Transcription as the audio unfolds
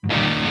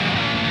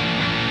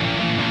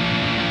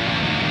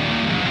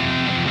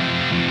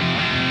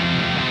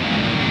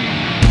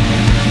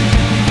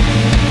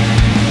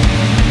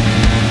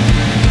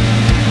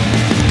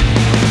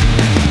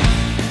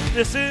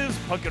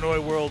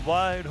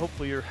worldwide.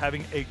 Hopefully you're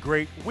having a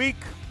great week.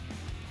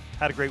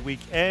 Had a great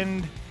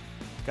weekend.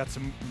 Got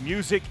some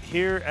music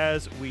here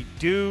as we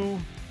do.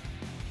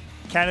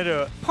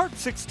 Canada Part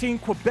 16,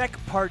 Quebec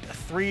Part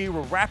 3.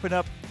 We're wrapping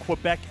up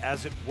Quebec,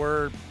 as it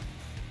were.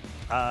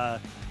 A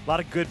lot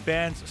of good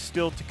bands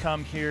still to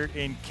come here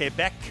in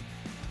Quebec.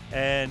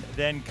 And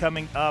then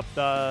coming up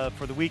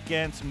for the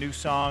weekend, some new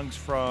songs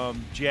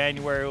from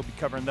January. We'll be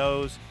covering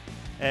those.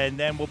 And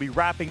then we'll be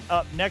wrapping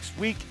up next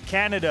week,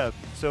 Canada.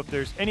 So if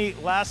there's any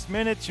last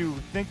minutes you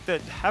think that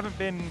haven't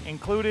been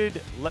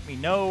included, let me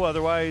know.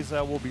 Otherwise,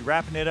 we'll be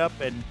wrapping it up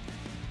and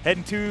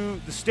heading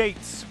to the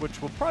States,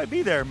 which will probably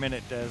be there a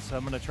minute, as I'm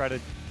going to try to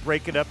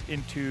break it up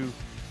into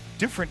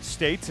different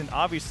states. And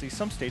obviously,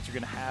 some states are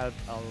going to have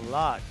a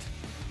lot.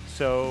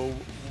 So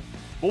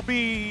we'll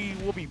be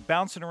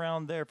bouncing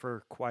around there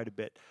for quite a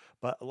bit.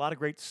 But a lot of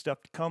great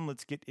stuff to come.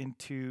 Let's get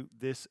into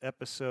this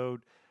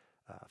episode.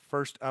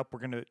 First up, we're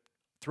going to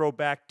throw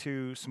back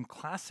to some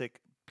classic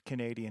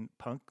Canadian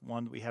punk,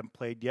 one that we haven't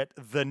played yet.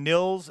 The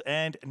Nils,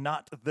 and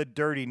not the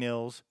Dirty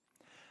Nils.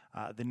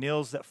 The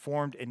Nils that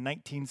formed in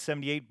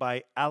 1978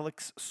 by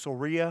Alex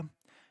Soria,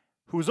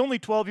 who was only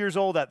 12 years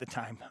old at the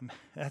time.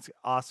 That's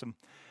awesome.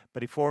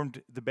 But he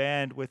formed the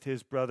band with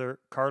his brother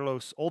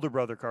Carlos, older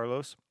brother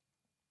Carlos.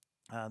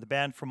 The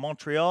band from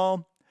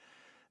Montreal.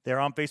 They're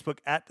on Facebook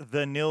at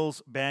The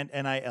Nils Band,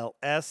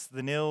 Nils.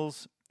 The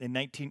Nils, in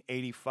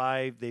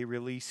 1985, they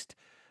released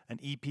an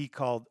EP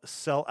called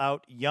Sell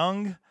Out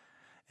Young.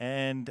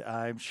 And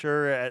I'm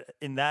sure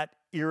in that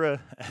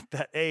era, at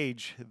that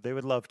age, they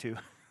would love to.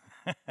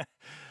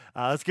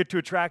 Let's get to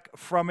a track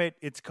from it.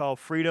 It's called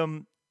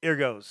Freedom. Here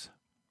goes.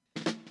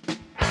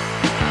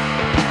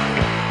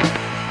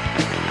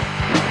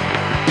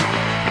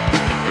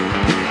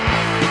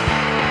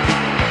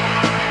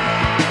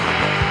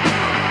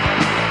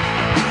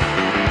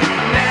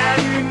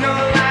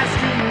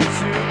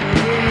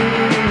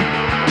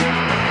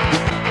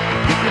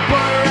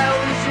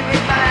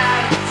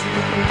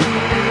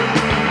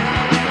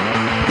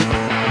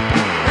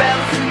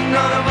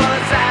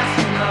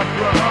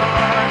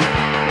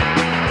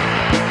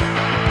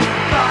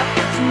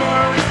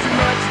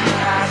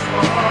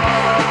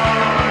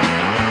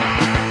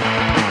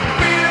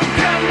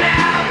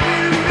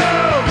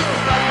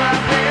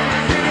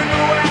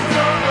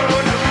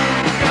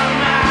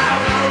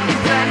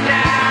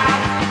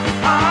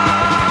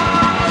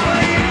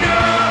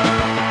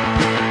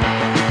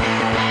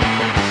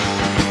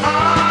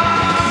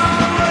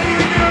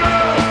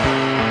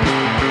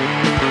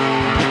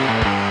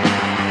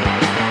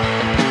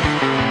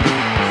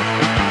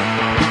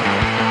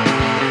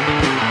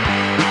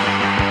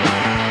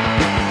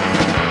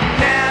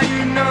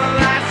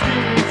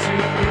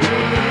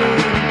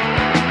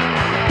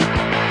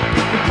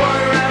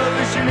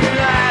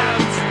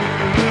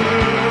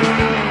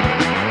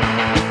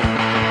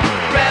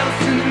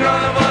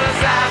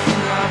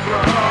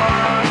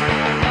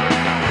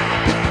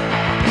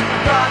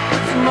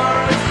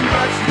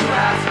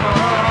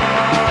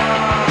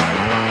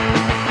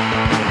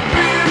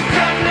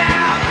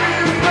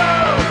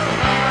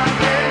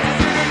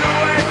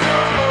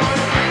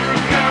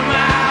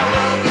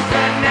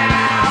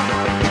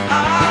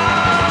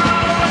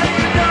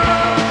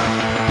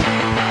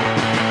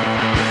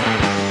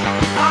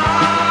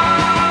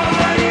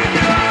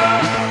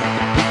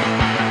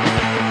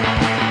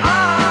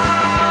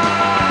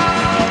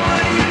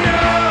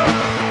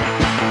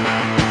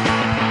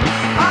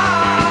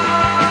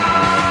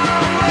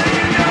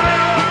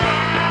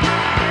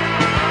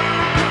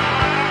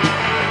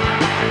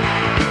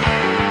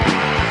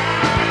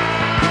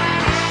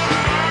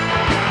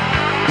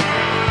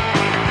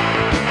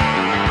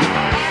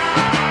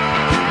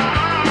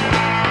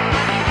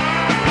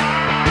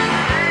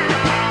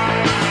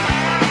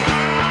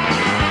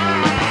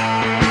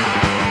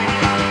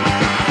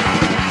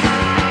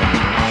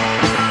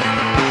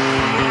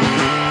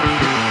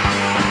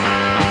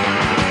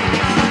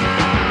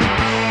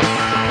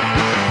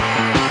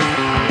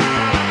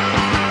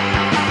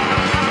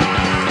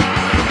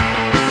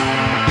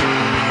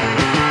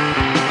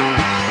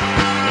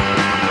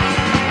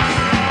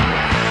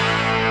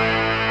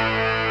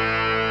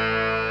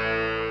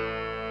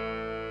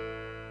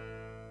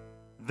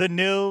 The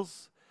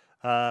Nils,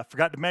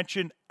 forgot to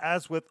mention,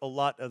 as with a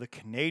lot of the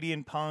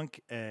Canadian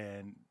punk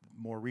and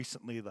more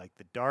recently like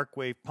the dark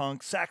wave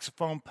punk,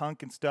 saxophone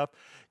punk and stuff,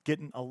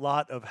 getting a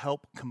lot of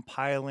help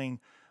compiling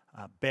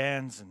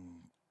bands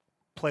and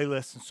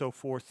playlists and so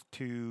forth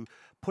to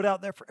put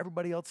out there for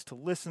everybody else to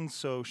listen.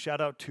 So shout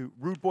out to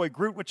Rude Boy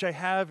Groot, which I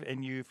have,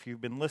 and if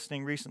you've been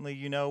listening recently,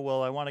 you know,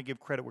 well, I want to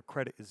give credit where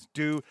credit is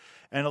due,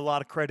 and a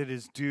lot of credit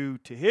is due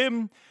to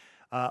him.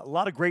 A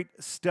lot of great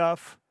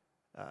stuff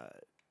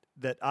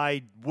that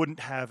I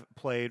wouldn't have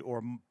played,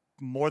 or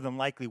more than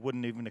likely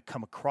wouldn't even have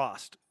come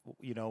across,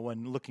 you know,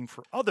 when looking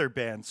for other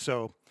bands.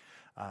 So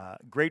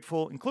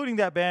grateful, including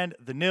that band,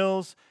 The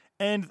Nils,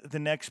 and the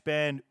next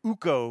band,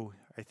 Uko,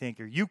 I think,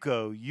 or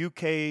Yuko,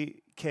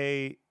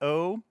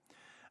 UKKO,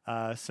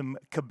 some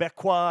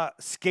Quebecois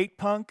skate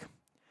punk.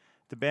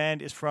 The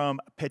band is from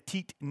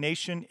Petite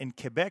Nation in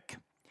Quebec.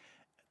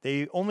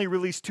 They only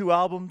released 2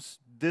 albums.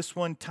 This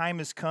one, Time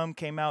Has Come,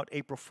 came out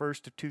April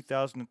 1st of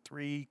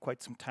 2003,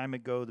 quite some time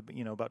ago.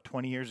 About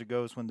 20 years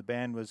ago is when the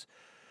band was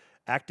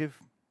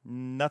active.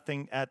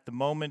 Nothing at the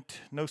moment.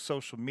 No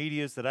social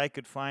medias that I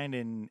could find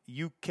in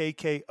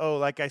UKKO.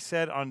 Like I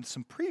said on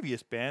some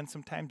previous bands,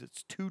 sometimes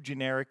it's too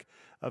generic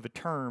of a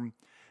term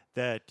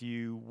that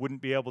you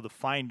wouldn't be able to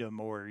find them,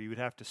 or you would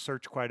have to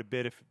search quite a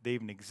bit if they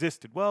even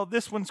existed. Well,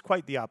 this one's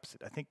quite the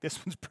opposite. I think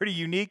this one's pretty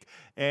unique,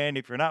 and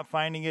if you're not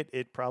finding it,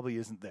 it probably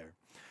isn't there.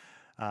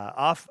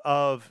 Off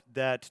of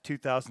that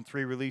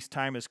 2003 release,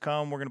 Time Has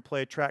Come, we're going to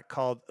play a track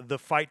called The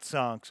Fight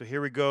Song. So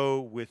here we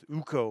go with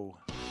Uko.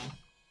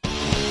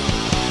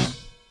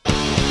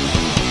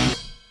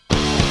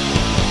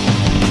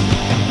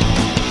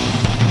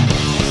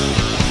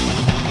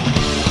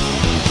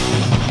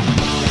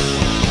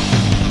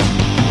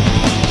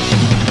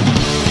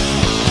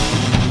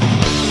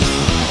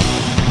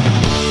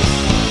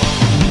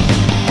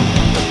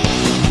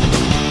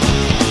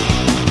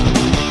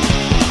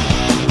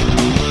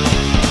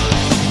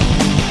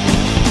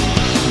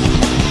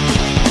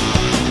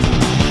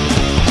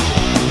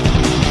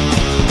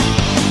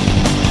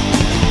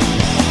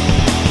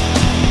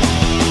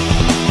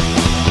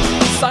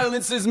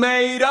 Is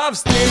made of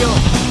steel,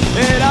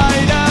 and I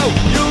know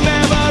you'll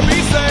never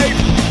be safe.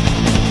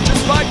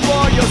 Just fight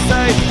for your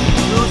sake.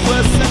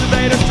 Ruthless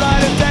invaders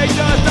try to take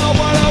us. Don't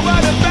want over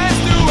the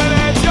fence to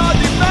enhance your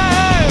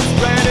defense.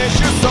 Brandish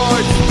your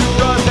swords to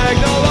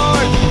protect the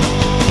Lord.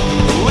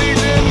 The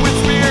legion with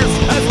spears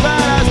as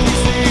bad as we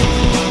see.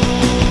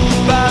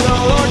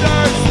 Battle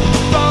orders,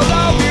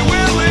 follow me,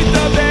 we'll lead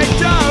the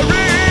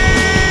victory.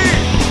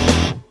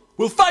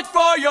 We'll fight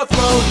for your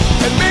throne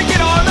and make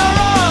it on our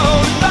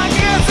own. Back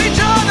against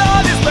each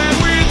other, this land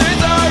we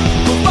deserve.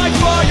 We'll fight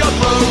for your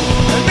throne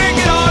and make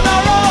it on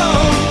our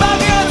own.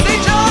 Back against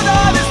each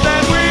other, this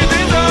land we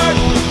deserve.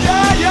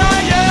 Yeah,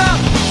 yeah, yeah.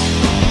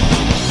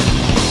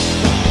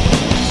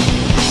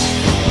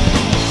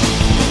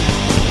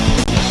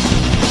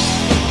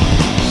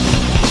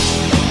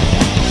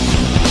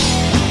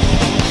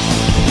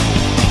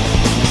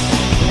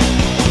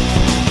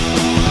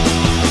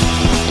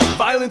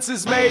 Violence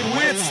is made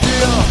with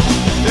steel,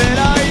 and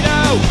I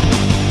know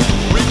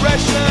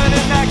regression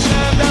in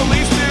action that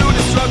leads to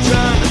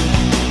destruction.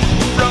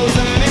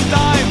 Frozen in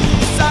time,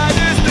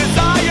 sadness,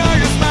 desire,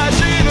 you're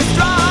smashing a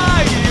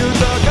stride. You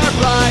took our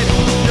pride,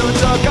 you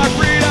took our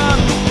freedom,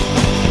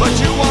 but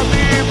you want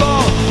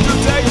people to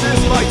take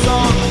this fight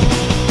song.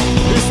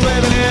 It's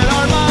living in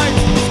our minds,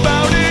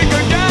 spouting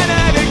again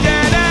and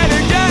again and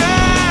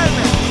again.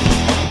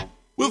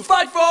 We'll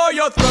fight for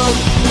your throne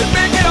and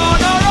make it on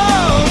our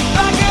own.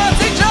 Back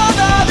against each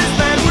other, this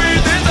land we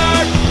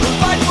deserve. We'll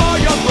fight for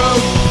your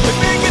throne and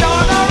make it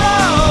on our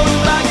own.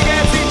 Back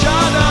against each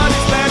other,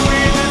 this land we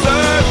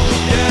deserve.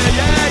 Yeah,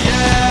 yeah,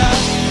 yeah.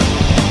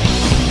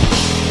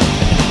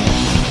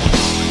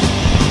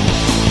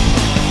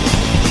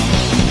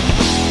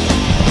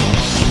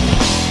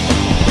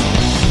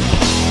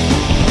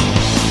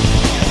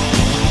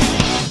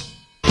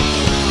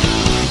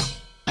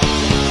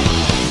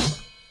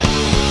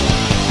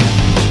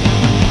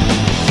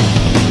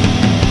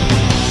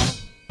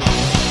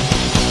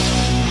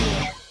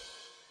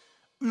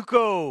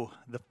 Uko,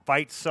 the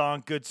Fight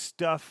Song, good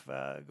stuff.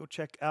 Go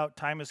check out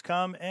Time Has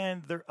Come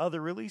and their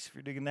other release if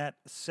you're digging that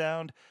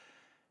sound.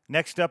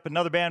 Next up,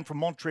 another band from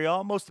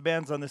Montreal. Most of the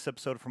bands on this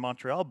episode are from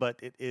Montreal, but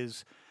it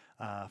is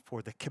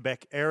for the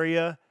Quebec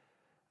area.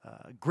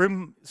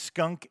 Grim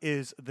Skunk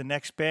is the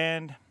next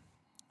band.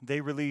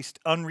 They released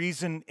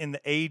Unreason in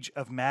the Age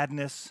of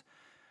Madness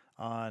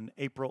on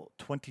April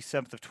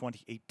 27th of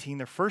 2018.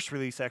 Their first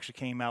release actually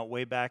came out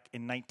way back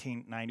in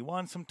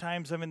 1991.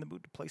 Sometimes I'm in the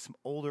mood to play some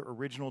older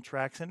original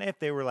tracks, and if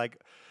they were like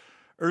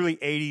early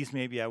 80s,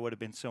 maybe I would have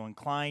been so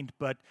inclined.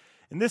 But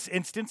in this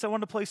instance, I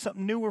wanted to play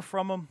something newer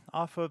from them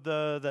off of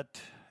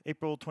that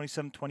April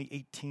 27,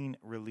 2018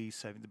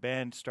 release. The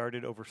band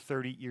started over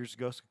 30 years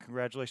ago, so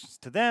congratulations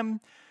to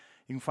them.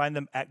 You can find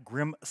them at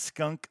Grim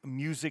Skunk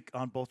Music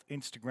on both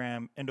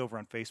Instagram and over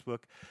on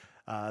Facebook.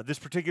 This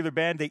particular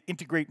band, they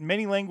integrate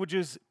many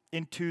languages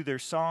into their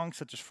songs,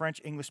 such as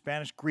French, English,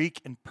 Spanish, Greek,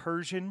 and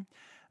Persian.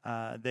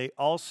 They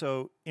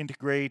also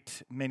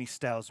integrate many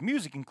styles of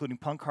music, including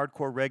punk,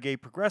 hardcore, reggae,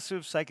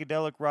 progressive,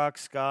 psychedelic rock,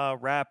 ska,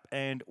 rap,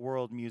 and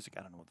world music.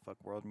 I don't know what the fuck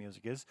world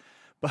music is,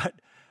 but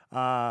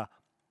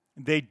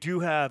they do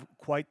have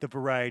quite the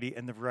variety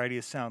and the variety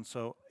of sounds.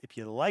 So if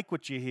you like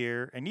what you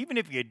hear, and even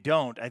if you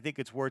don't, I think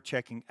it's worth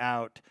checking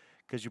out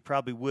because you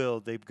probably will.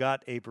 They've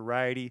got a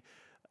variety.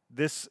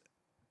 This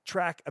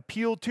track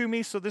appealed to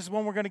me, so this is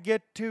one we're going to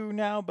get to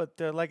now. But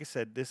like I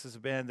said, this is a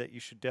band that you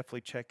should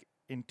definitely check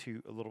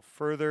into a little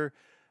further.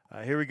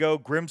 Here we go,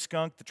 Grim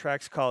Skunk. The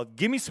track's called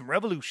Gimme Some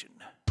Revolution.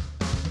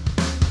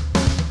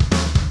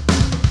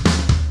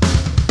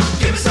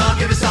 Give me some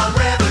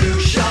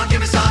revolution.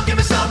 Give me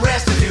some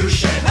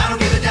restitution. I don't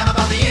give a damn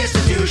about the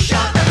institution.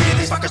 Every of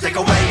these fuckers take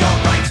away your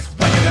rights.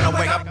 When you're gonna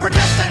wake up,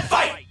 protest and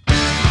fight.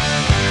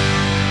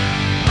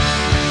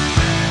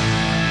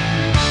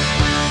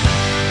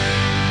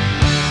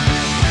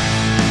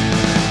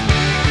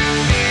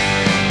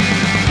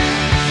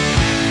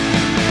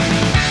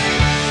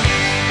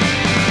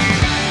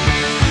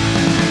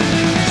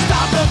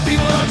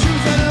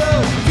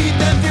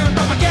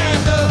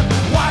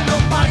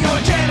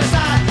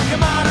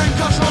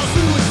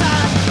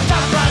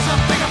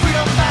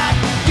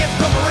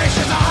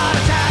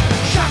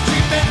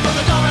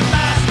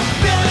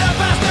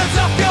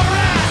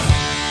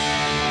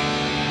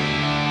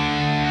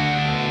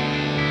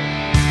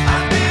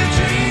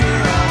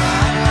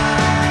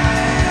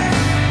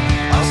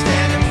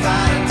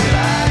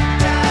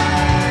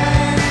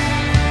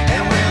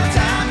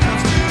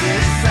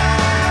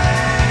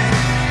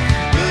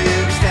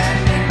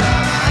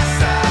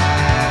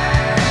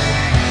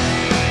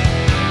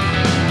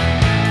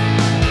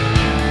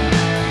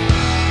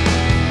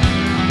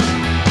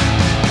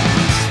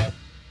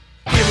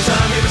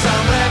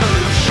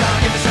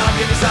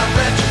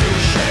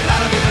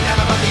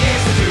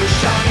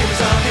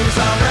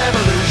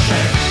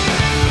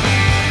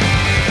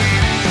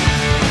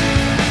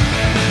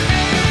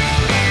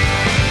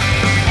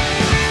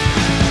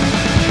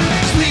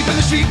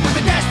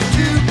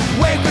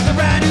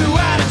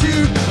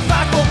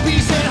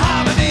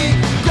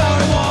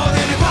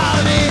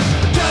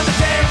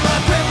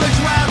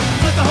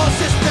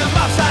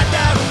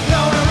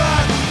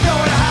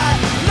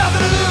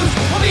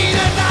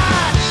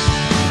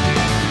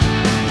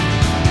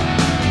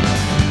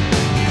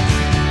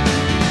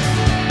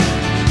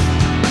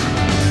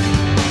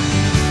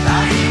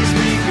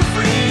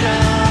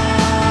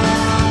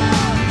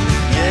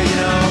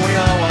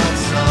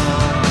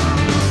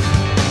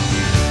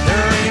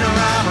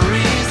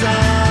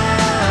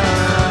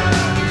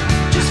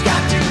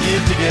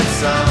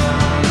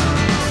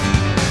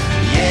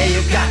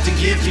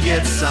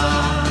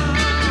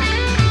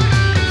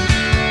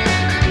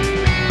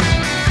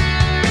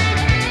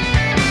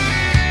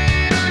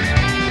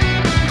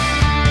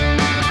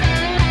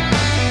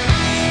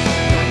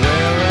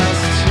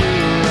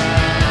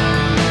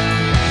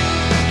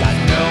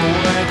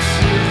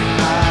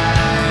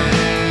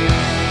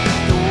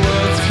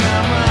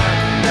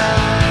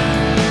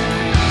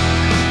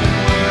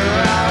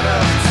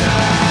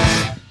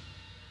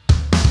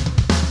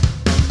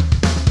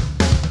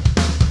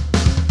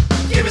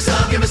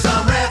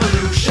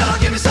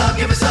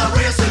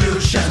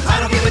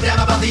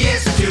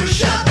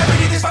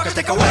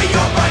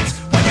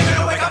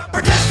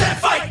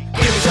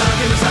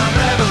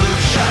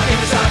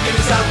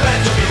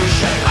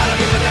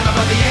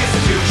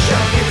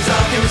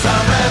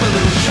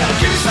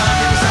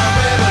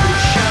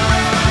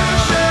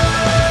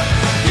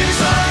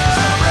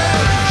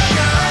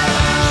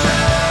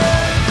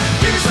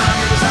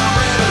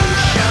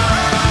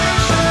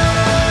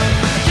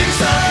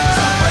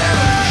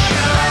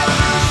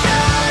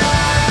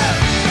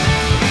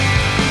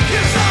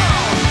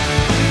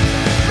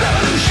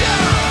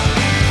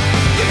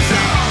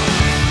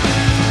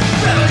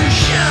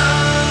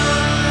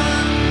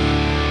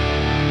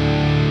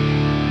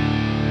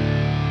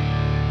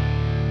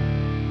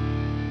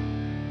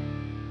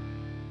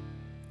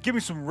 Give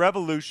me some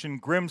Revolution,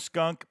 Grim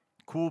Skunk,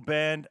 cool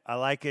band. I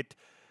like it.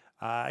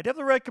 I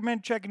definitely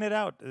recommend checking it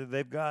out.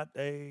 They've got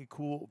a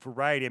cool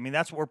variety. I mean,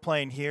 that's what we're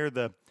playing here.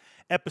 The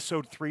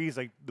episode 3 is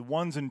like the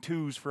 1s and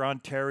 2s for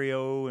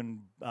Ontario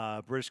and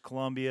British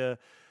Columbia,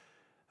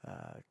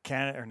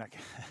 Canada, or not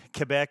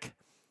Quebec.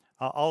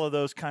 All of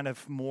those kind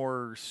of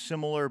more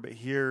similar, but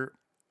here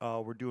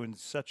we're doing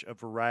such a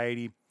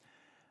variety.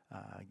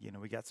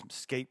 We got some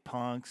skate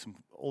punk, some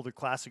older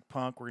classic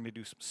punk. We're going to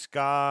do some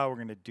ska. We're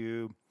going to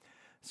do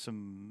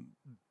some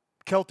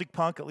Celtic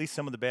punk, at least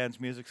some of the band's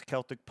music's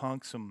Celtic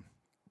punk, some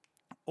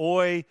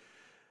oi,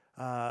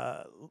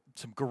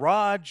 some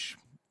garage.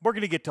 We're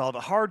going to get to all the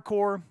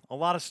hardcore, a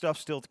lot of stuff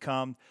still to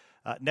come.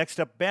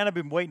 Next up, band I've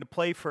been waiting to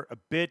play for a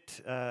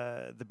bit.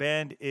 The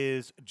band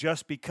is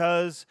Just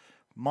Because,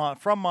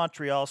 from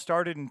Montreal,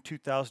 started in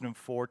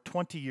 2004,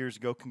 20 years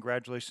ago.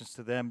 Congratulations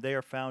to them. They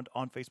are found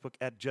on Facebook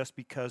at Just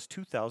Because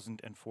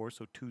 2004,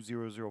 so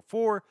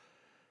 2004.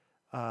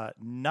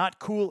 Not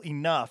Cool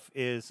Enough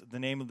is the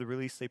name of the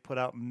release they put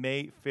out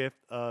May 5th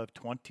of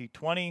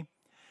 2020.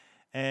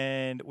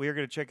 And we are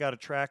going to check out a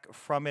track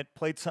from it.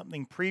 Played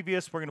something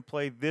previous. We're going to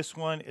play this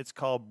one. It's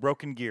called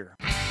Broken Gear.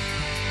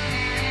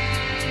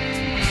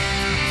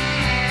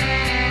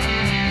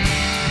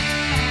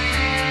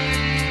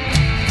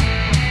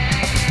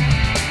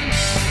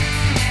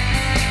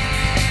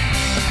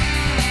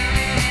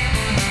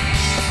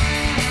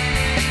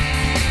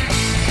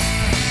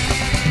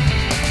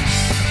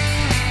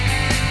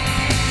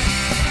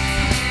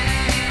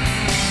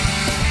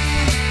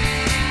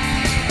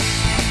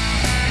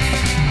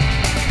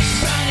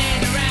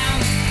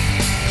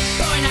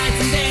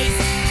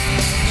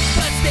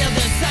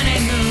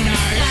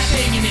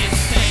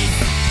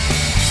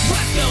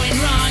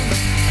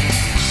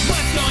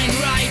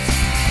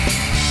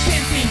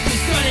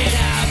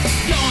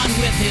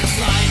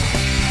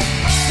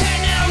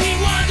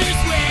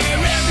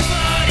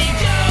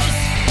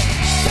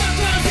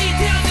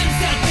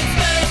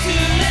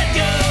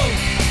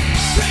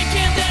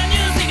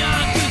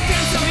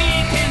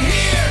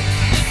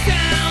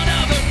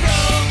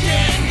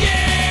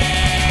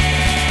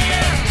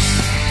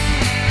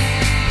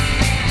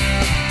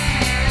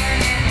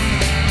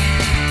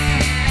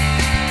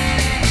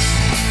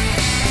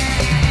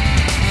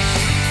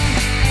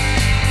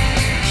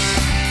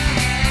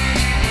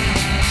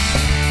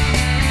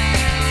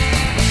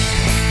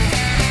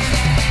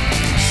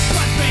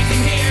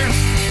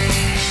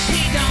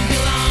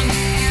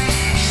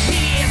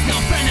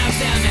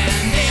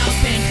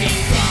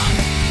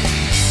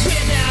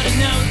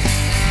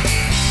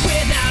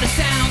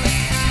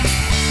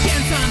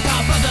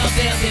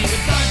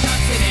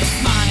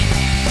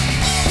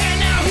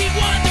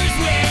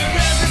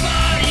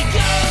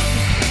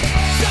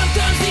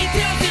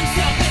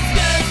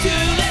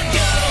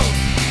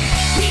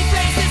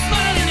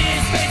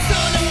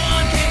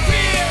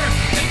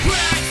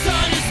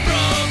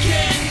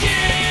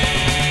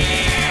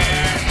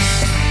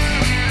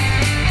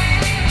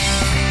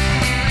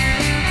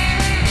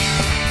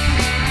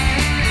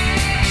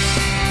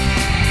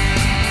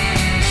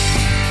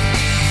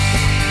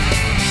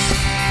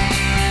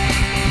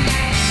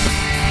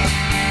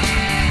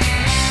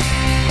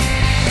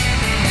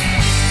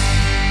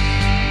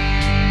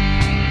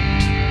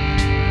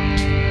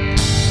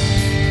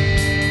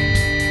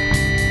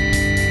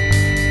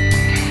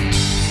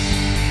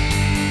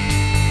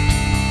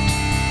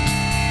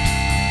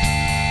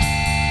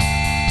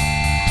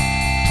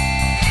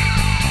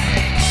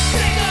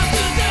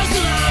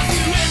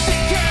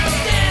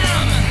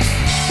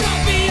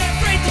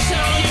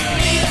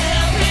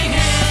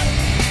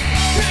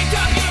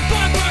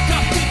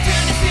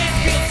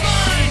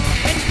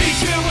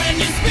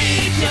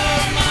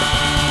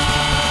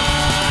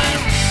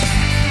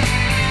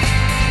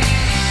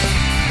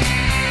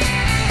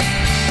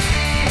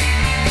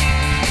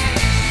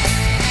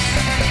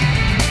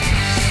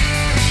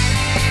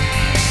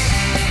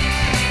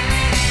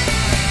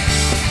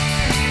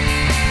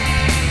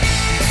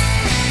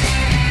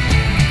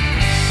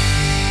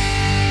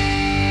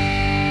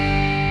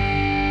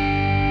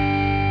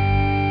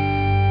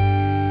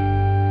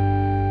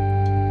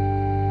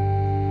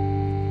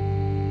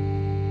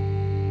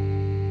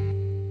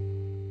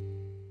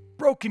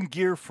 Broken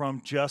Gear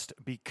from Just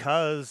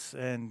Because.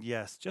 And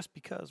yes, just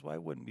because, why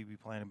wouldn't we be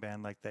playing a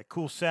band like that?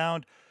 Cool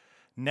sound.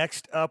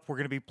 Next up, we're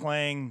going to be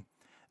playing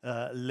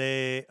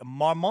Les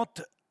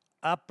Marmottes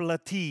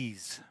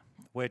Aplaties,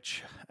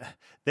 which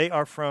they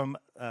are from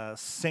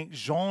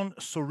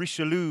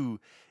Saint-Jean-sur-Richelieu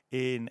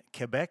in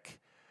Quebec.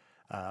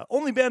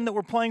 Only band that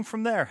we're playing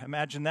from there.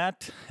 Imagine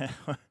that.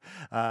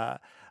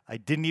 I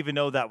didn't even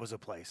know that was a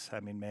place. I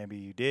mean, maybe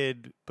you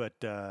did, but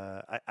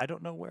I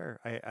don't know where.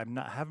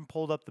 Haven't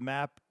pulled up the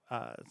map,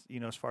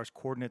 as far as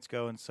coordinates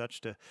go and such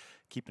to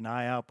keep an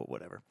eye out, but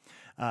whatever.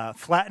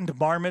 Flattened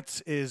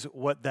marmots is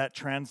what that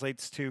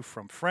translates to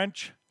from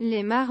French.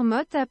 Les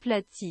marmottes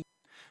aplaties.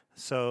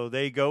 So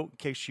there you go, in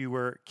case you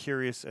were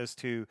curious as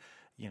to,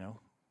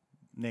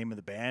 name of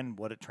the band,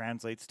 what it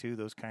translates to,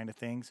 those kind of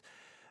things.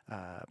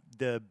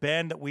 The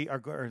band that we are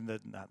going,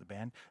 not the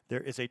band,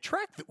 there is a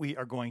track that we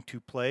are going to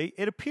play.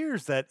 It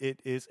appears that it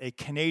is a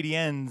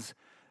Canadiens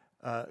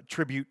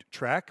tribute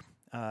track,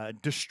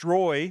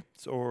 Destroy,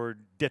 or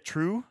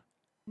Détruire,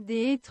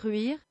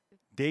 Détruire.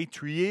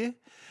 Détruire,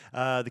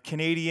 the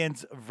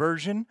Canadiens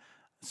version.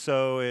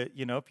 So,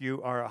 if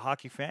you are a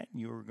hockey fan,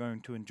 you are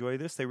going to enjoy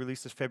this. They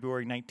released this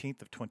February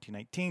 19th of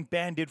 2019.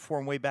 Band did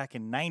form way back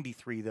in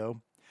 93,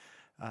 though.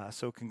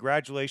 So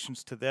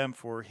congratulations to them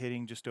for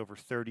hitting just over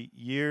 30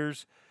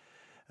 years.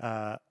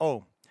 That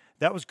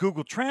was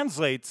Google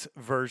Translate's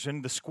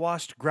version. The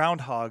Squashed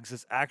Groundhogs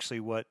is actually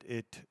what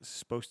it's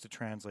supposed to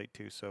translate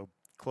to. So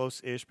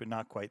close-ish, but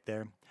not quite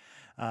there.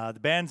 The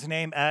band's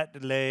name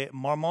at Les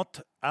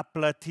Marmottes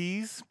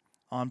Aplaties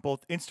on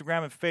both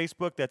Instagram and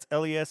Facebook. That's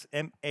LESMARMOTTESAPLATIES.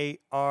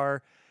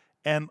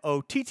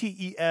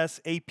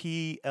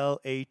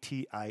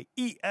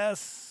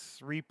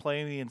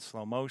 Replay me in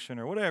slow motion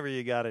or whatever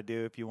you got to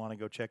do if you want to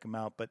go check them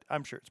out. But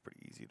I'm sure it's pretty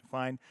easy to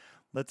find.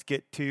 Let's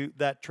get to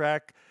that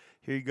track.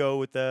 Here you go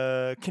with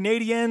the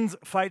Canadiens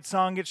fight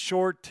song. It's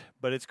short,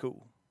 but it's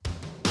cool.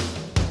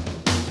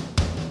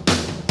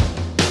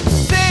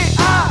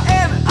 C-A-M-A-D-I-E-E-N-S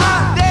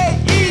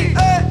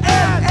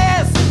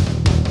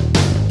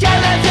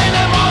Canadien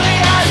de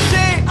Montréal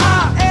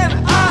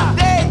C-A-M-A-D-I-E-N-S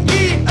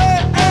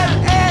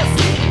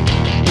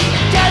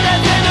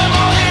Canadien de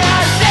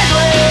Montréal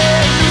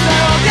détruire, nous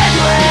allons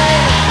détruire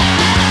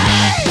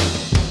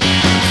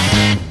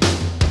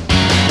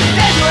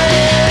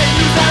Détruire,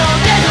 nous allons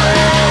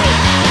détruire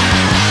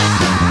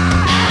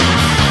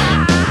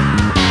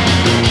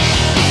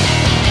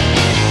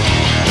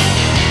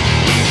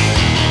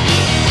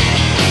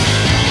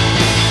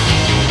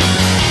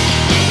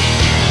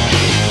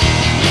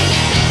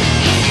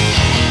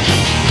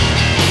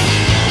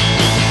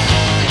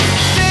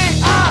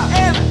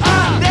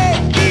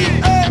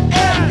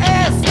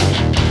C-A-M-A-D-I-E-N-S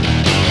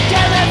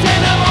Canadien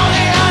de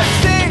Montréal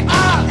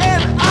C-A-M-A-D-I-E-N-S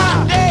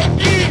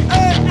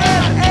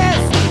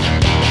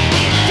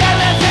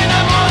Canadien de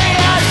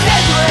Montréal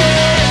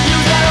détruire,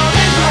 nous allons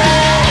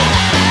détruire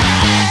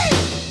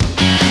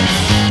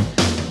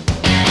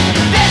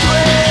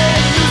Détruire,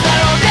 nous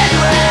allons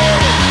détruire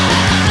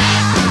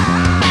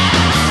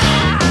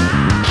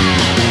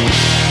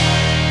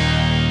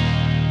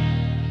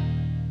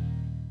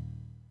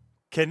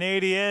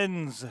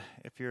Canadiens,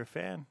 if you're a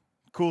fan.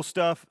 Cool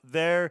stuff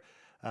there.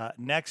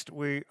 Next,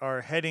 we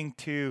are heading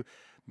to,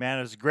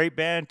 it's a great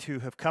band to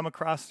have come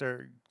across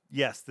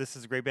this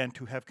is a great band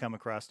to have come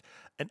across.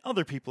 And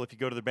other people, if you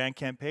go to their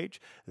Bandcamp page,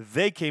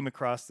 they came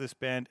across this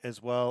band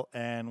as well,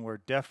 and we're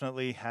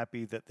definitely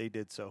happy that they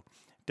did so.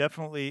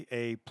 Definitely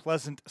a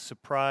pleasant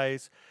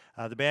surprise.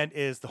 The band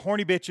is the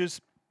Horny Bitches.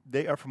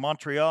 They are from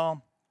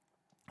Montreal.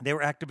 They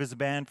were active as a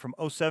band from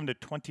 2007 to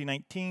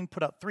 2019,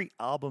 put out 3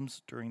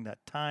 albums during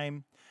that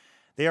time.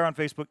 They are on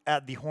Facebook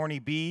at The Horny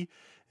Bee,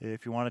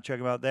 if you want to check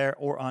them out there,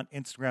 or on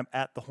Instagram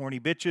at The Horny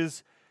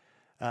Bitches.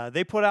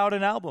 They put out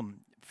an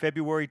album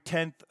February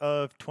 10th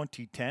of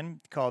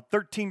 2010 called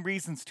 13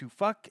 Reasons to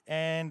Fuck.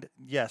 And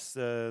yes,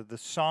 the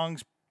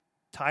songs,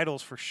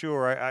 titles for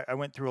sure, I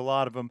went through a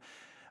lot of them.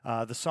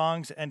 The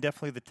songs and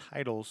definitely the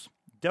titles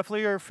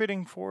definitely are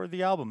fitting for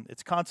the album.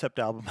 It's a concept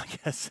album, I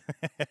guess.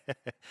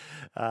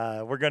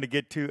 We're going to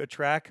get to a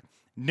track.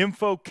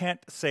 Nympho Can't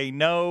Say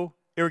No.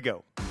 Here we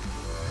go.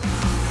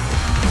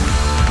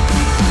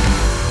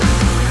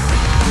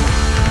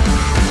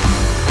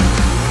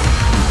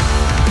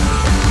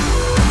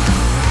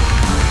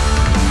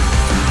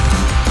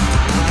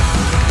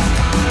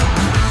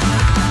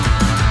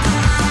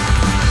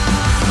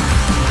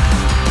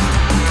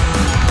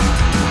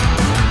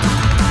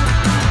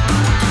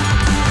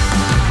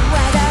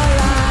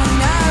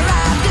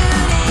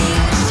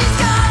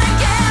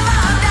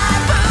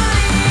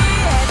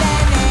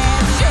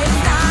 She's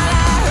not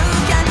a who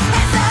can,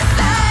 it's the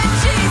same.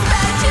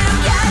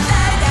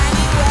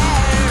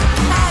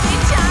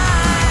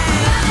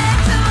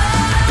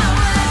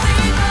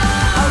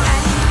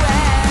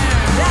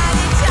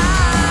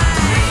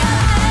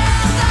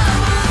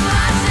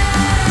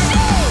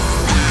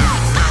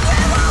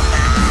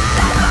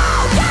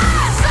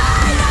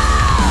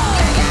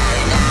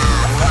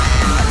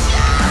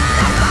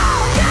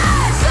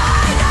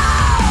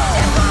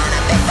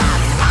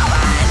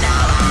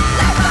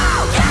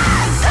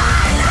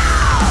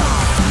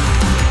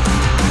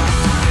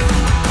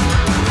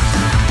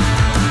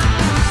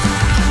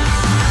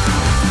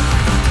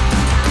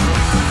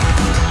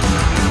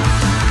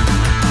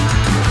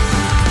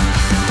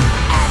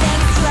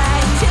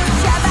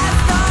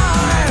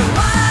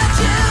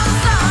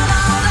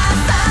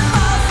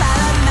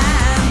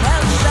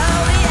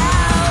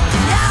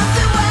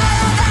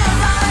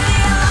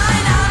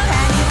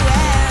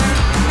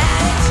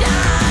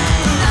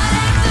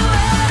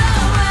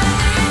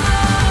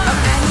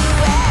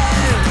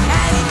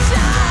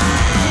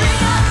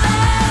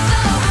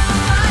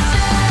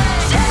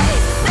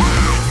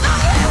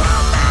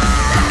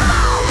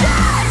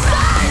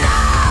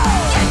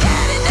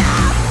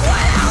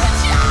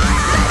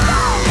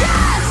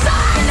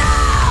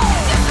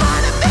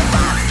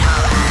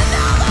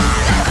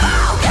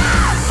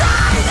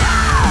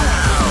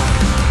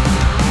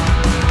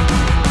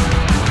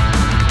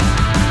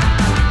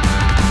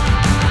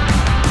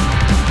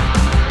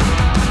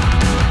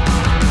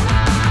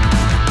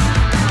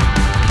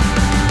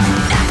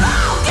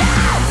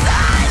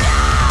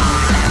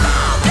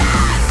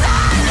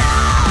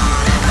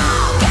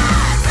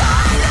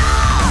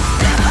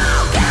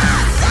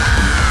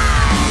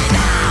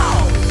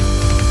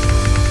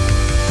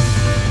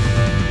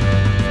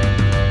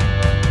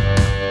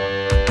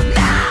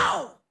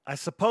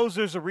 suppose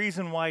there's a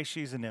reason why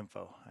she's an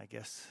info. I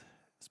guess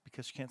it's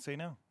because she can't say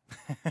no.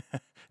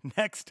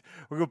 Next,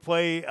 we're going to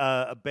play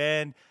a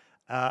band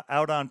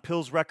out on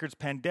Pills Records,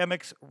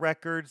 Pandemics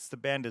Records. The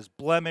band is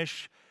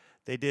Blemish.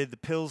 They did the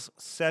Pills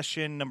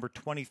session number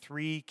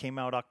 23, came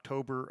out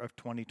October of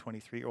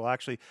 2023. Well,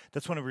 actually,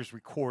 that's when it was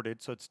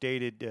recorded, so it's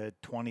dated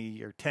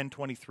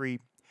 10/23.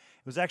 It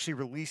was actually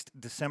released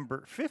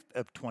December 5th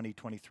of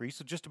 2023,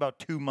 so just about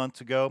 2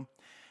 months ago.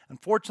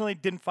 Unfortunately,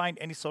 didn't find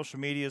any social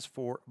medias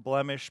for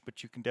Blemish,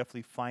 but you can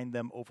definitely find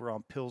them over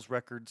on Pills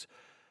Records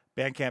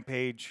Bandcamp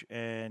page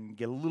and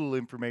get a little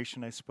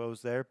information, I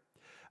suppose, there.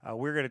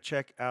 We're going to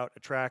check out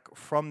a track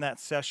from that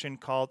session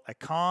called A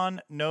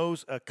Con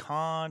Knows a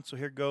Con. So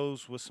here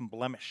goes with some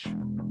Blemish.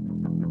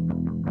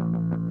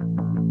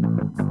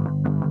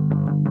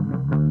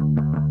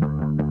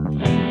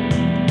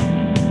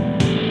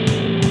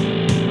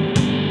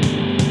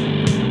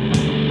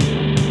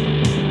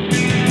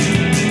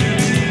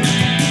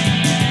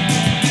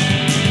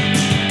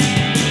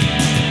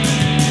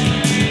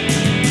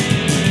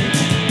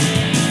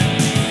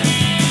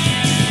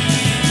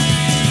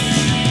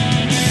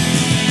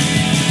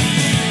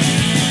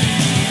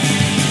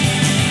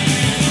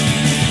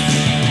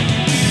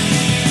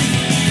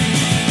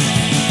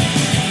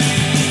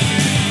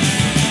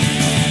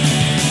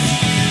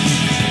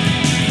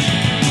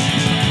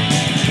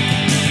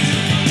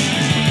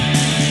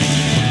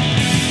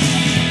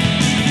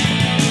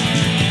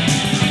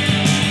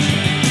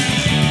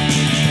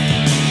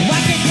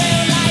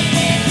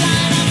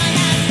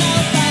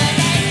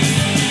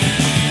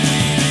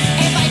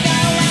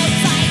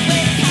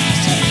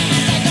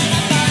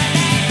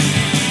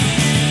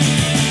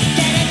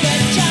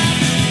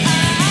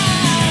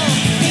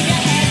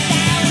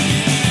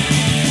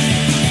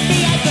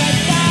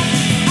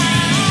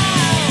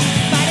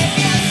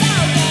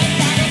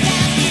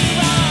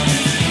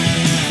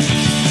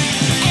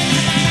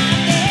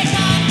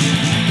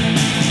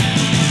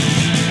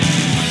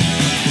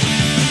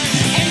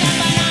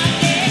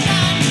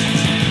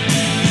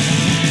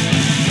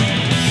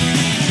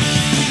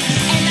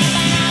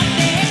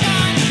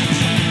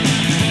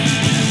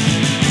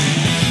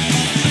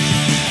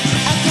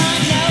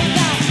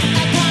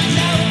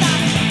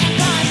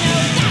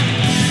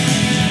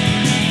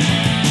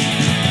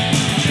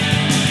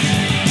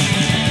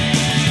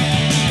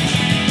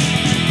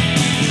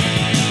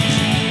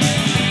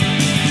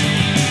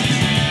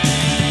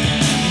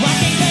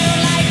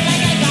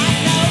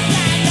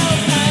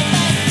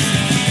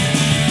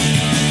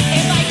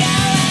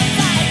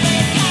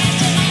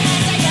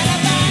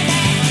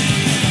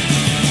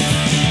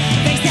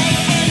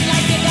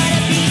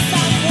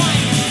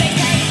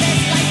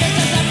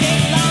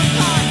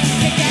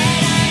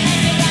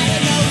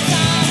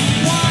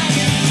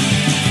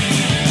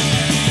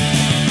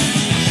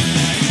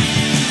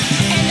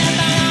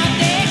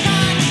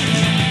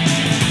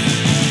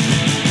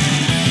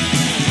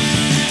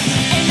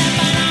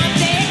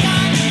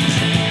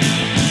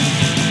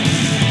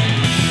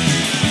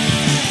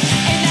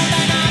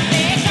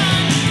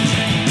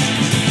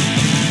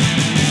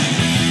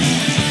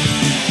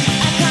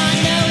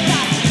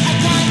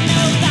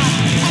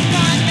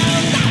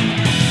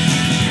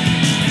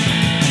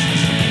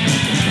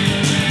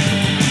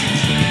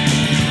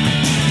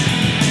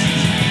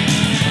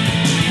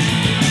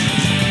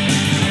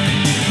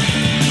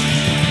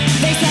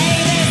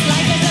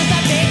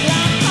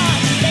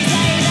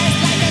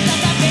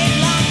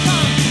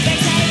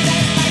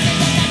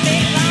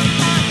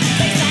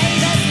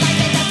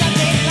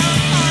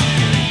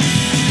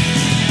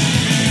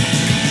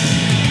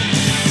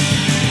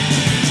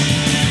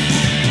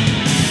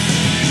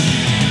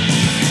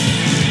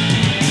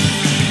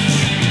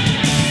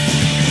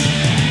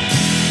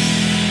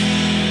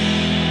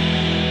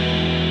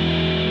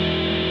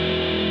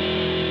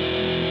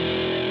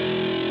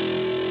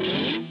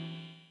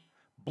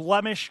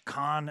 Blemish,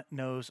 Con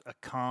Knows a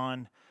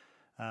Con.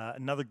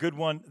 Another good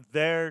one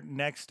there.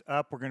 Next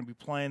up, we're going to be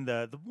playing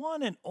the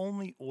one and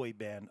only Oi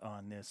band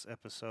on this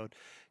episode.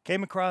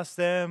 Came across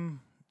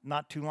them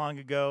not too long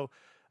ago.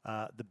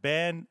 The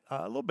band,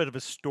 a little bit of a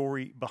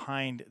story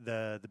behind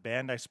the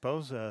band, I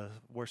suppose,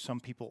 where some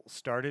people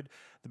started.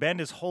 The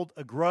band is Hold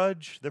a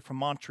Grudge. They're from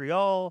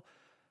Montreal.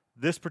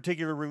 This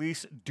particular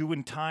release,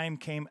 Doin' Time,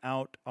 came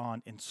out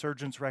on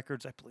Insurgents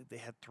Records. I believe they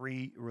had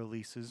 3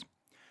 releases.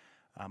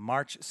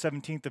 March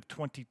 17th of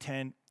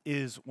 2010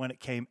 is when it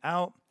came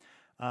out.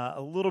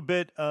 A little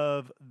bit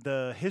of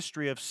the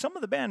history of some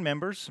of the band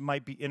members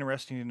might be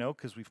interesting to know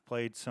because we've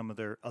played some of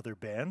their other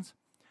bands.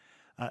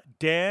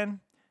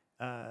 Dan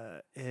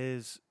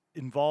is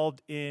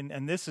involved in,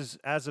 and this is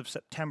as of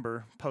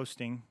September,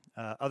 posting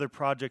other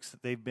projects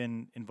that they've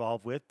been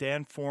involved with.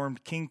 Dan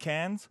formed King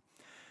Cans,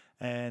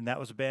 and that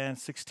was a band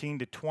 16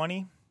 to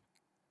 20.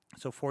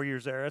 So 4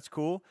 years there. That's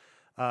cool.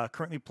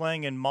 Currently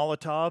playing in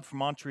Molotov from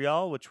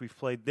Montreal, which we've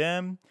played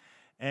them,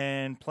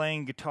 and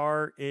playing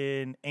guitar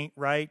in Ain't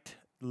Right,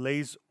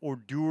 Les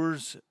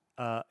Ordures,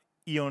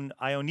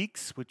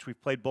 Ioniques, which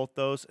we've played both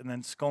those, and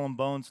then Skull and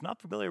Bones.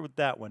 Not familiar with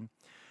that one,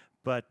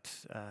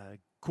 but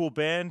cool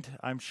band,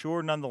 I'm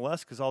sure,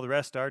 nonetheless, because all the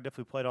rest are.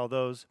 Definitely played all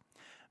those.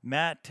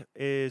 Matt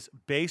is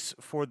bass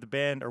for the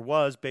band, or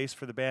was bass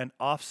for the band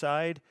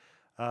Offside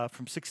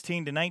from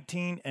 16 to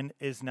 19, and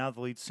is now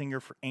the lead singer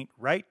for Ain't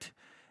Right,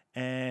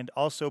 and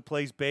also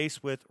plays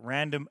bass with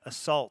Random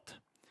Assault.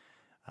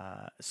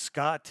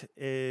 Scott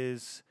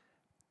is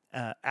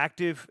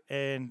active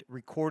and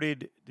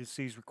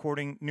he's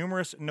recording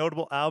numerous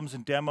notable albums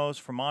and demos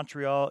from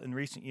Montreal in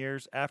recent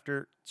years.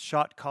 After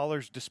Shot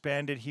Callers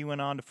disbanded, he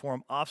went on to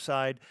form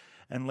Offside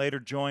and later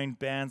joined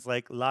bands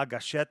like La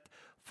Gâchette,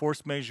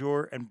 Force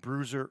Majeure, and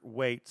Bruiser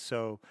Weight.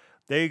 So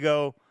there you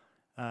go.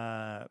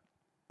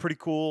 Pretty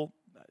cool.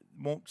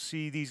 Won't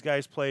see these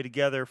guys play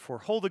together for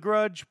Hold a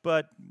Grudge,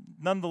 but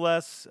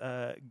nonetheless,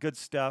 good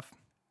stuff.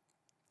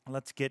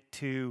 Let's get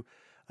to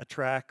a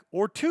track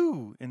or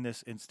two in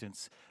this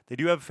instance. They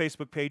do have a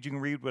Facebook page. You can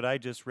read what I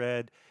just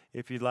read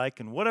if you'd like,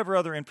 and whatever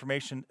other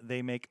information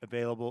they make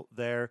available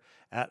there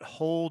at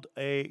Hold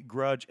a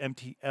Grudge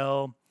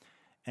MTL.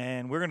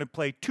 And we're going to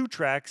play two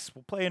tracks.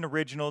 We'll play an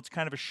original. It's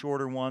kind of a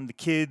shorter one. The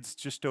Kids,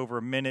 just over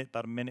a minute,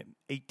 about a minute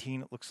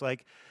 18 it looks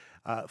like.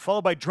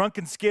 Followed by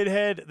Drunken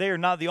Skidhead. They are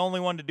not the only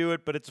one to do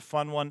it, but it's a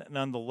fun one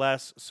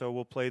nonetheless. So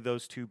we'll play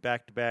those two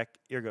back to back.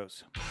 Here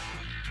goes.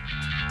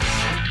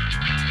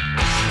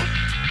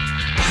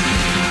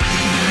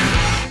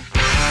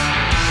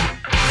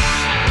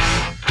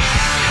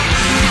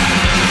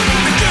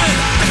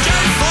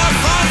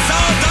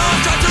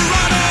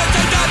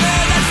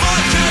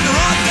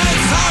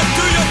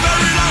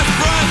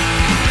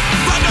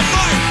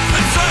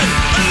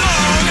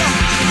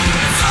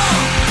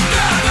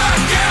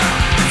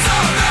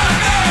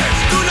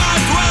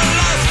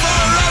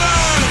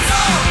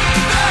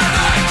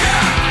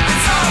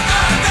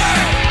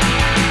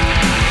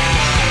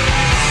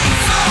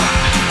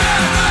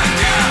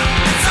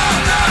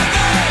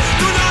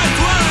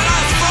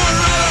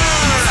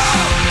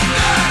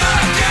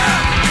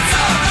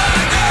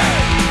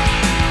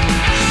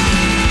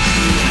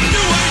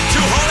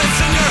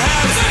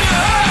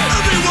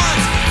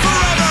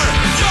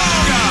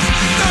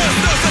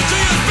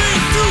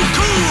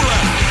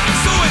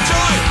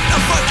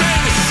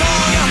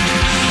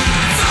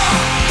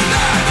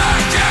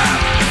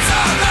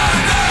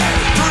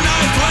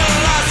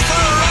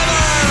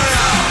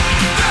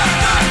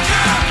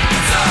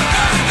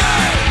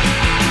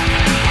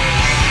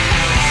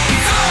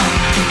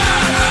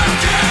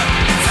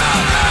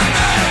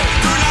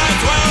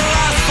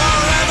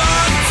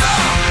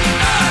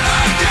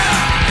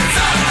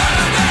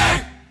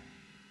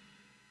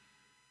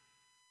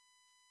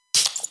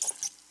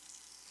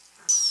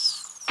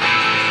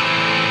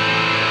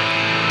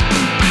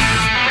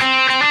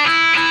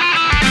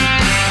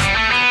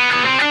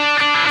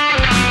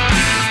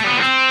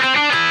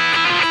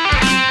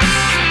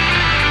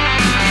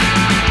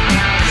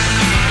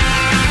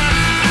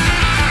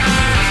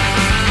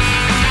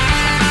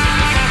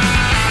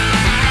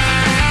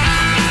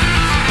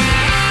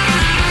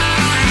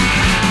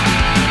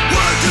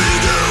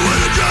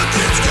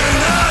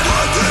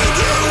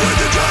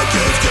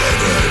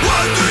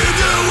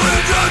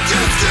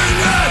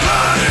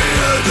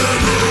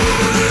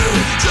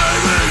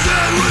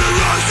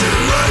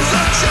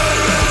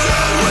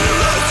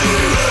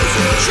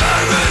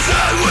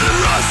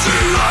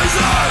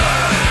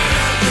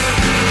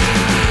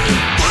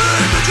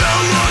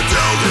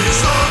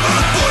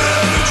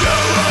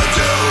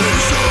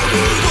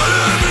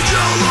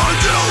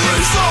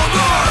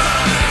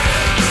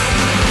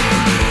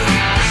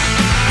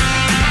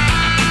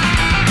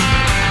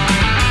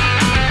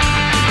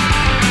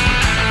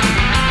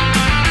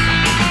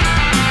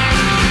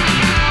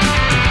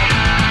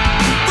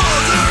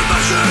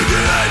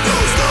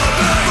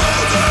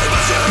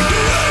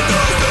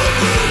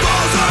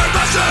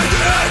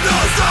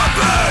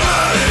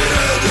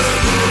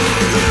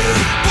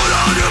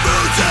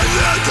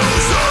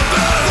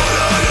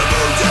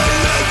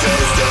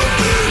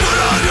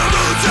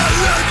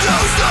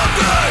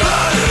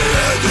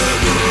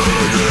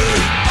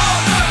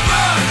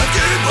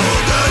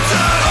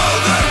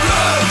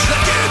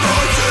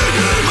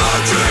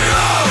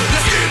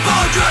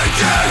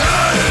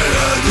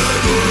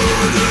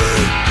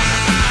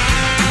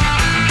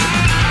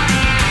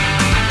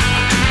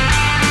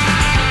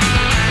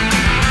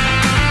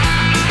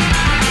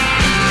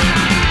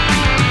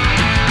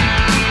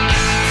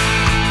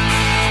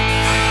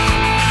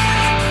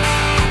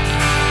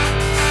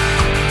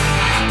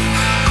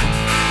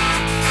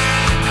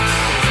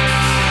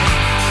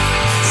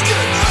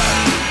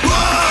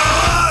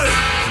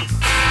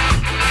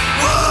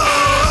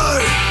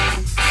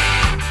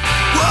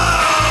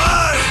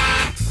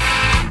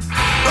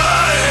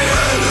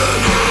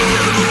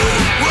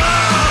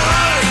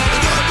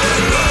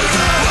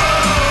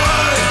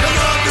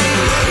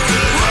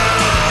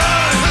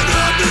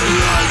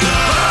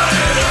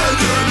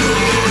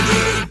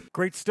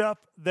 Great stuff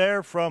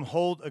there from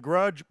Hold a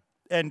Grudge,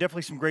 and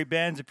definitely some great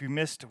bands. If you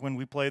missed when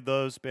we played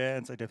those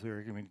bands, I definitely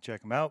recommend you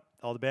check them out.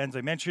 All the bands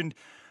I mentioned,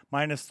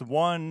 minus the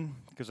one,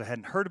 because I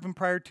hadn't heard of them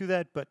prior to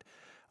that, but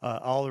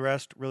All the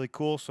rest really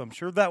cool, so I'm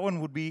sure that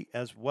one would be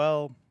as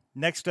well.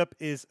 Next up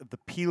is the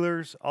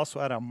Peelers, also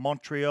out of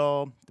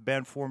Montreal. The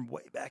band formed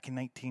way back in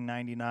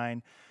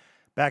 1999.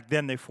 Back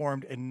then, they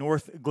formed in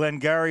North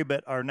Glengarry,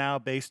 but are now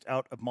based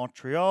out of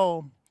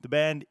Montreal. The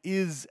band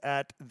is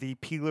at the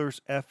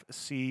Peelers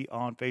FC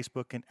on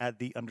Facebook and at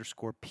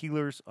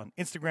 @_Peelers on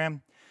Instagram.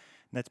 And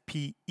that's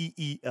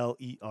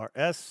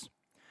Peelers.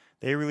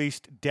 They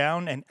released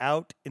Down and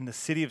Out in the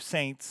City of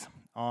Saints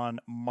on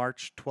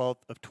March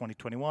 12th of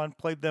 2021.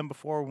 Played them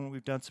before when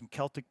we've done some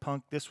Celtic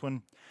punk. This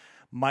one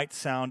might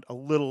sound a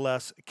little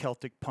less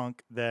Celtic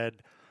punk than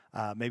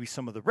maybe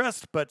some of the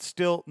rest, but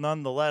still,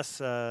 nonetheless,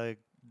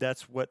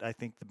 that's what I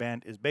think the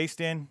band is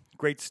based in.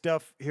 Great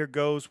stuff. Here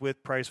goes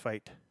with Prize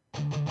Fight.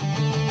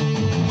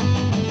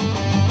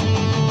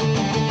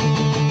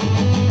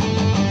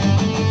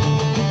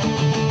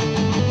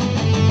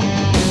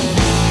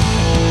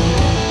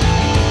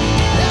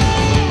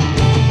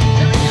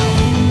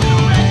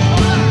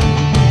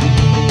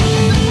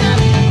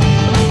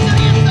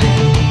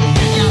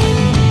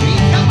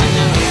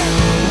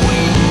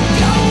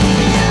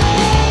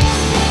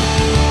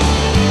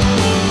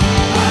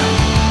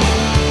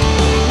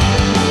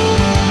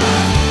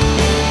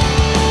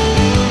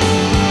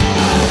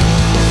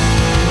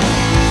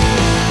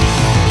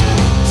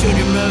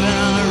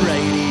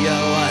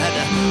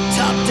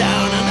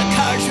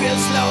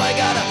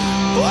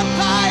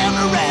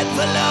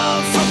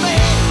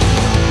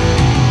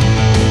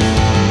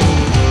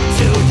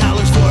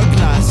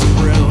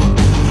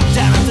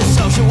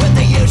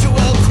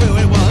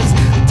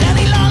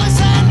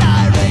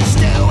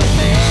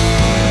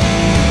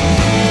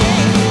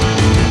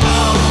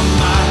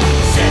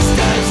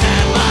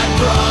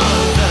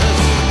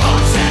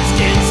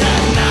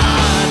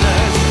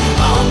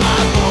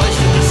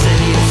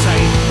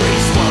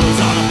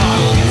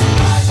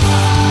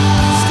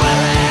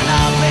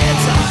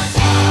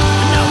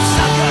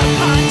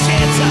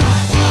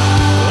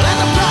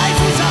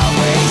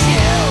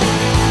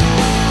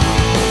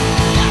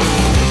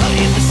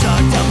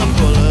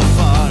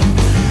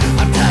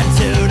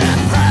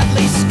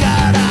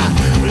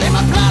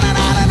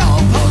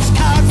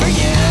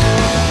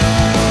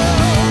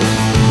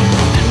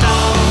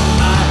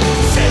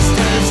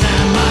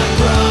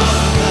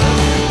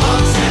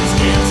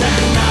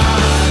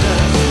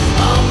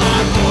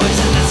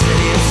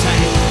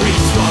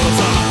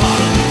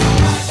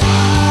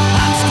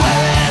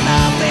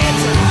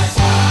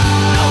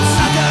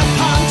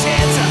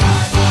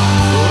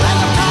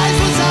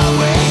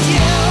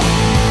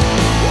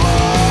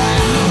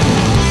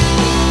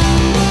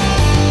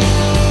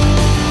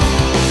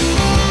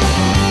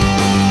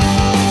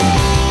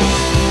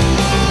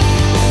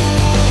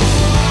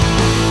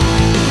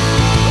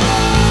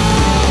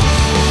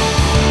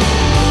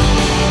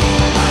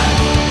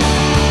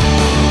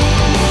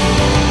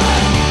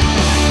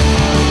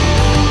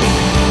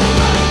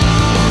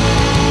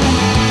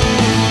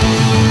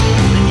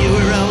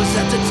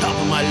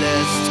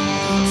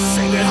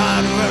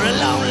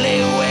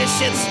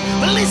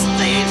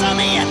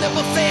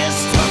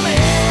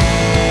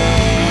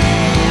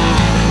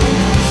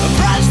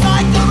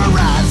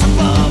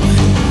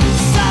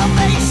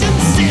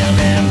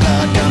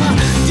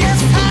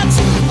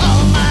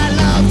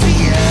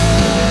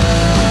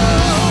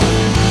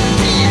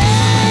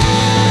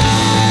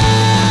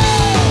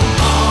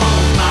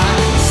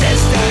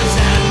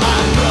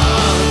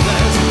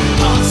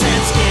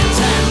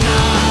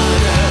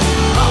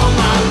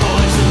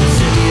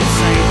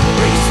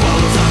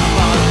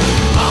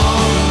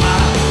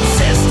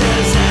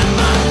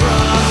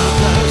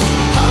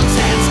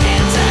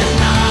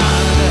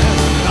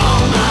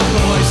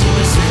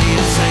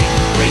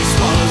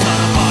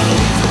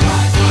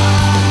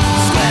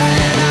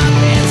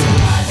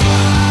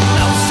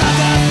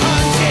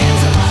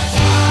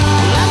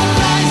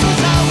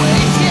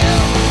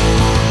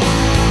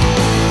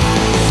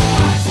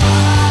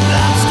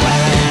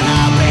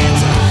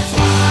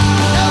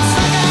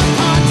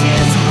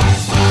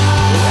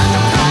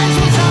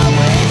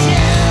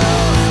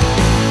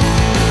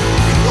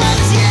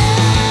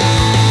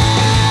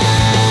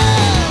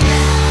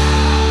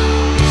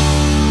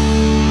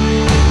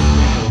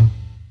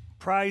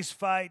 Prize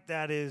Fight,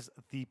 that is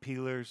the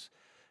Peelers.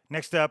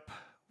 Next up,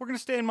 we're going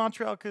to stay in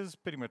Montreal because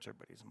pretty much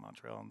everybody's in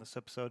Montreal on this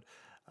episode.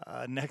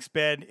 Next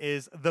band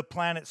is the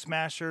Planet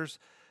Smashers.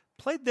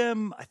 Played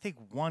them, I think,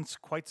 once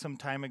quite some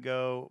time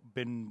ago.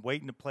 Been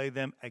waiting to play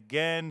them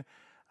again.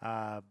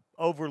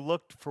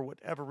 Overlooked for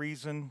whatever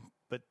reason,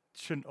 but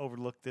shouldn't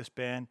overlook this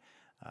band.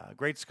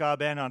 Great ska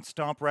band on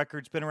Stomp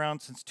Records. Been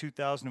around since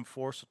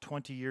 2004, so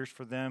 20 years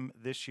for them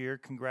this year.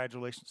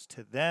 Congratulations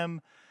to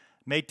them.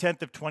 May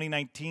 10th of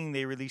 2019,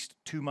 they released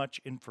Too Much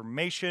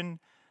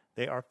Information.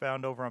 They are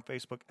found over on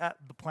Facebook at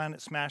The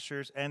Planet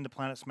Smashers and The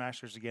Planet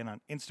Smashers again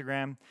on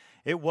Instagram.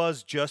 It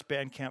was just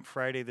Bandcamp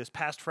Friday this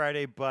past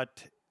Friday,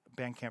 but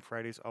Bandcamp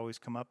Fridays always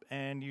come up,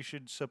 and you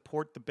should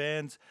support the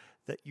bands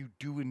that you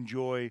do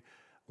enjoy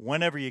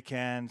whenever you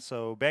can.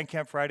 So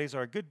Bandcamp Fridays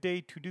are a good day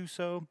to do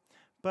so,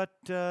 but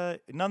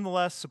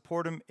nonetheless,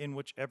 support them in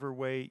whichever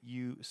way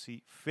you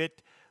see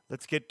fit.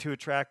 Let's get to a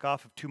track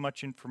off of Too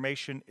Much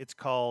Information. It's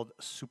called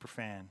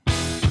Superfan.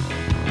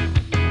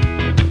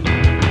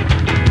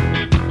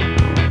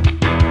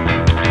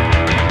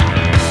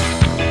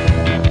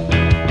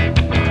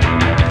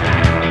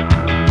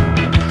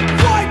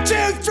 One,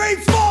 two, three,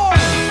 four.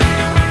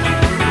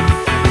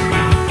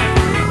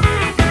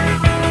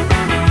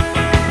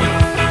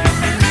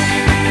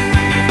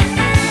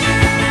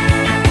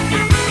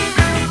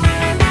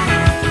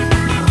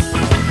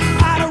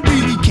 I don't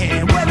really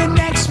care where the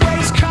next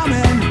wave's coming.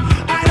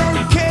 I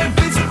don't care if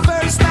it's the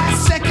first,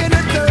 last, second,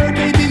 or third.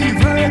 Maybe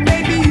you've heard,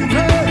 maybe you've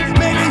heard,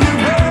 maybe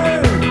you've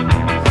heard.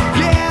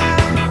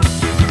 Yeah,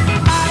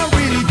 I don't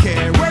really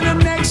care where the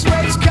next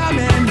wave's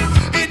coming.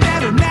 It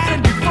never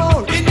mattered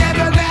before, it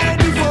never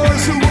mattered before.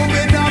 So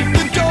open up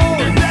the door,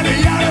 let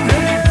me out of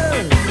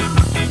here.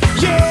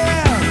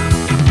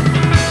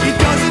 Yeah, it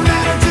doesn't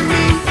matter to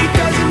me, it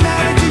doesn't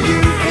matter to you.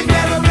 It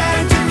never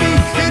mattered to me,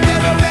 it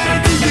never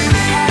mattered to you.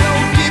 I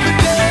don't give a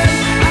damn,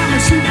 I'm a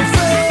super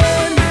fan.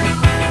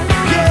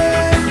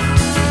 Yeah.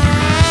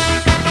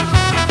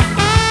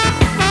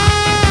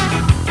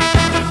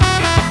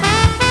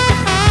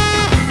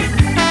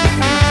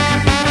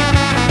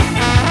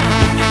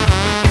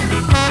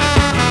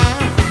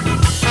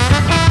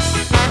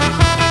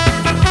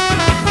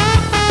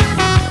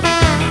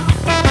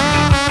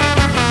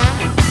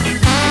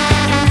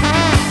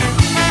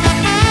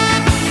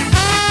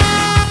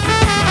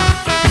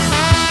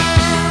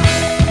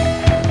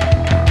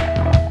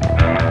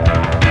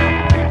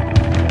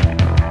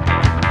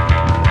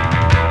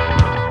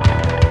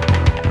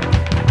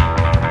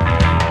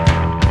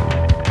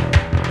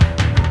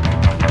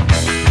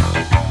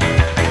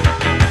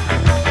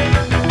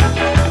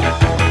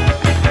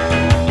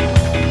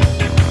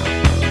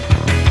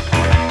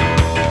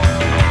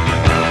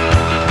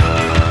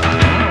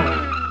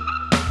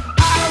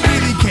 I don't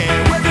really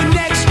care where the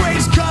next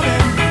wave's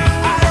coming.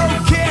 I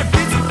don't care if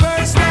it's the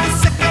first,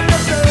 last, second, or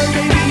third.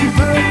 Maybe you've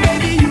heard,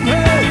 maybe you've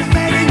heard,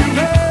 maybe you've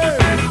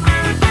heard.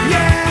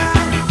 Yeah,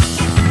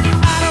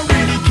 I don't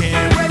really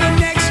care where the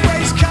next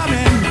wave's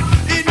coming.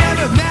 It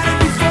never mattered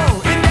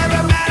before, it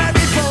never mattered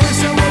before.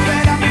 So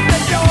open up the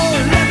door,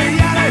 let me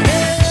out of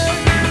here.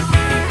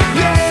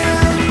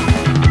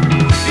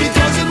 Yeah, it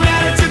doesn't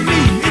matter to me,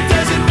 it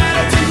doesn't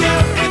matter to you.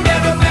 It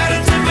never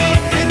mattered to me,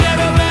 it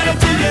never mattered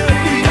to you.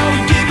 We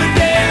don't give a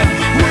damn,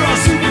 we're all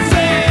super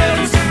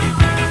fans.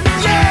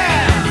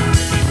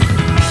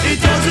 Yeah, it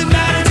doesn't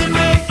matter to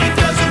me, it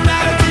doesn't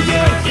matter to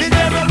you. It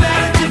never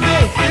mattered to me,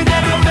 it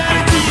never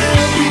mattered to you.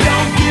 We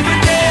don't give a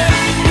damn,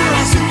 we're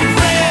all super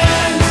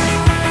fans.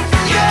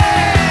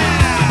 Yeah.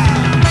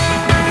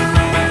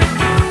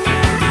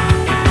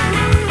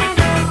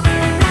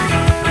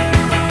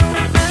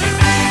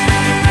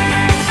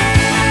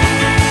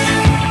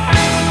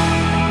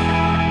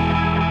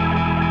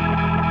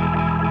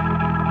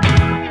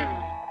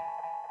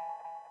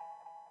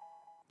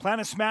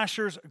 Planet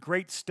Smashers,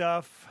 great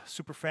stuff.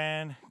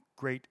 Superfan,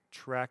 great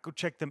track. Go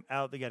check them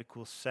out. They got a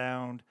cool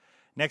sound.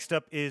 Next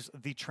up is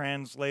The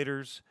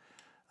Translators.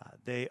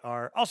 They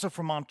are also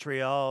from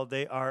Montreal.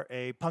 They are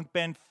a punk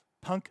band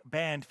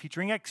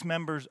featuring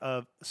ex-members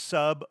of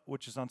Sub,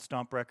 which is on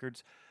Stomp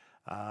Records.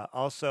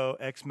 Also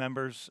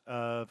ex-members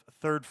of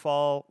Third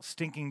Fall,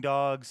 Stinking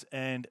Dogs,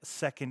 and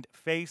Second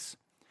Face.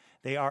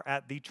 They are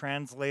at The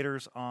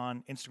Translators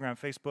on Instagram,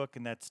 Facebook,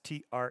 and that's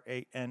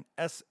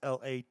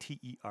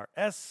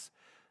TRANSLATERS.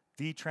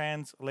 The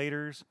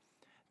Translators.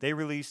 They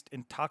released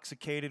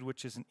Intoxicated,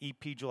 which is an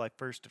EP July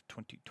 1st of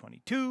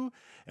 2022.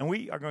 And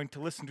we are going to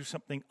listen to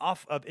something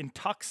off of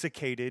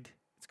Intoxicated.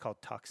 It's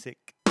called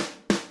Toxic.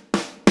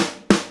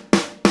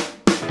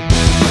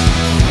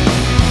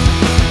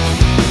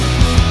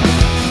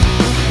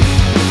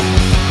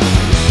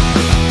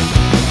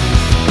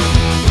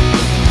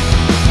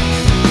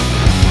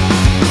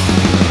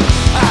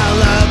 I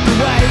love the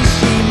way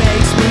she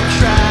makes me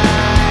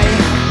cry.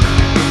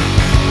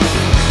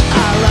 I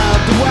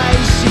love the way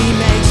she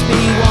makes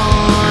me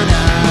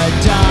wanna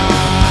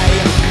die.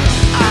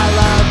 I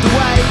love the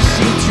way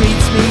she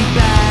treats me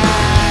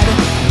bad.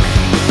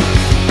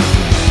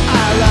 I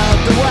love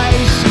the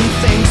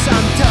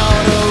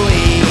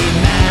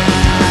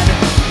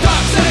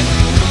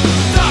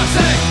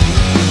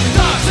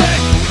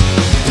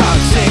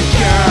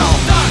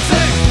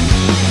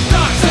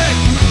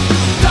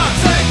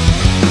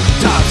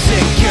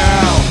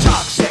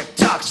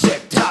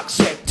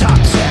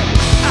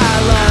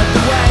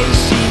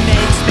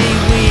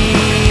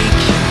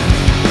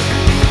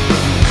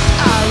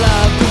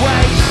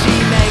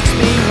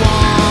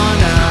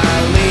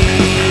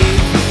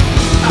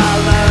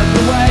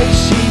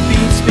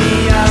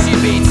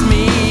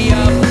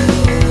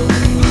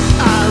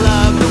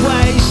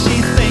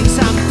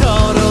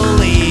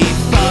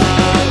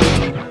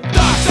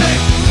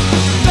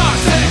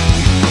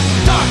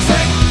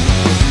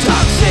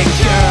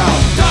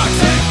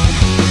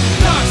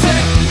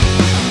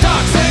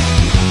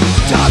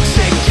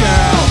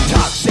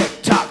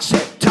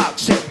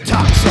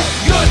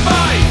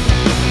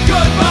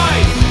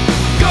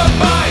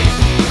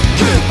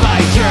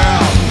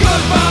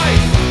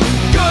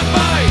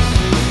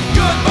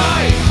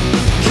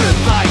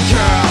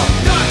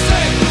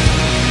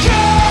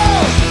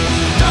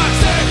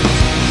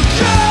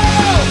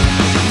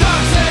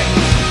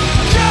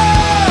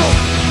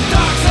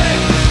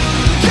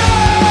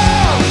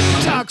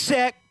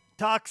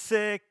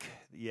Toxic.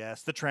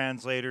 Yes, the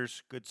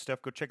Translators. Good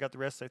stuff. Go check out the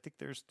rest. I think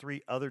there's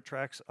 3 other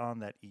tracks on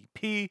that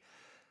EP.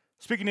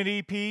 Speaking of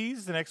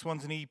EPs, the next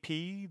one's an EP.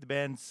 The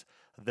band's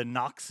The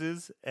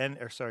Knoxes,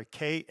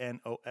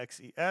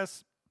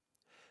 Knoxes.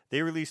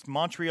 They released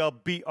Montreal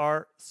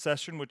BR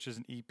Session, which is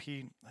an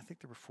EP. I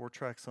think there were 4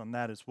 tracks on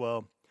that as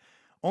well.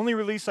 Only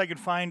release I could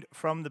find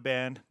from the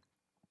band.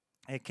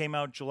 It came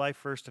out July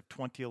 1st of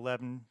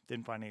 2011.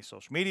 Didn't find any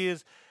social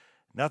medias.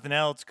 Nothing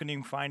else. Couldn't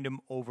even find them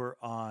over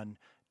on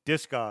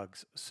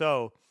Discogs.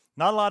 So,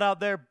 not a lot out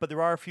there, but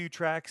there are a few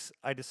tracks.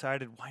 I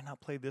decided, why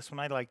not play this one?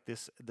 I like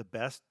this the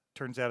best.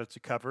 Turns out it's a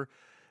cover.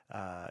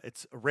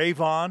 It's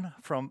Rave On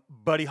from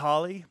Buddy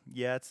Holly.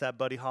 Yeah, it's that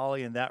Buddy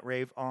Holly and that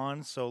Rave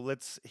On. So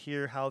let's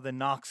hear how the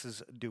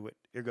Knoxes do it.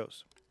 Here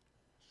goes.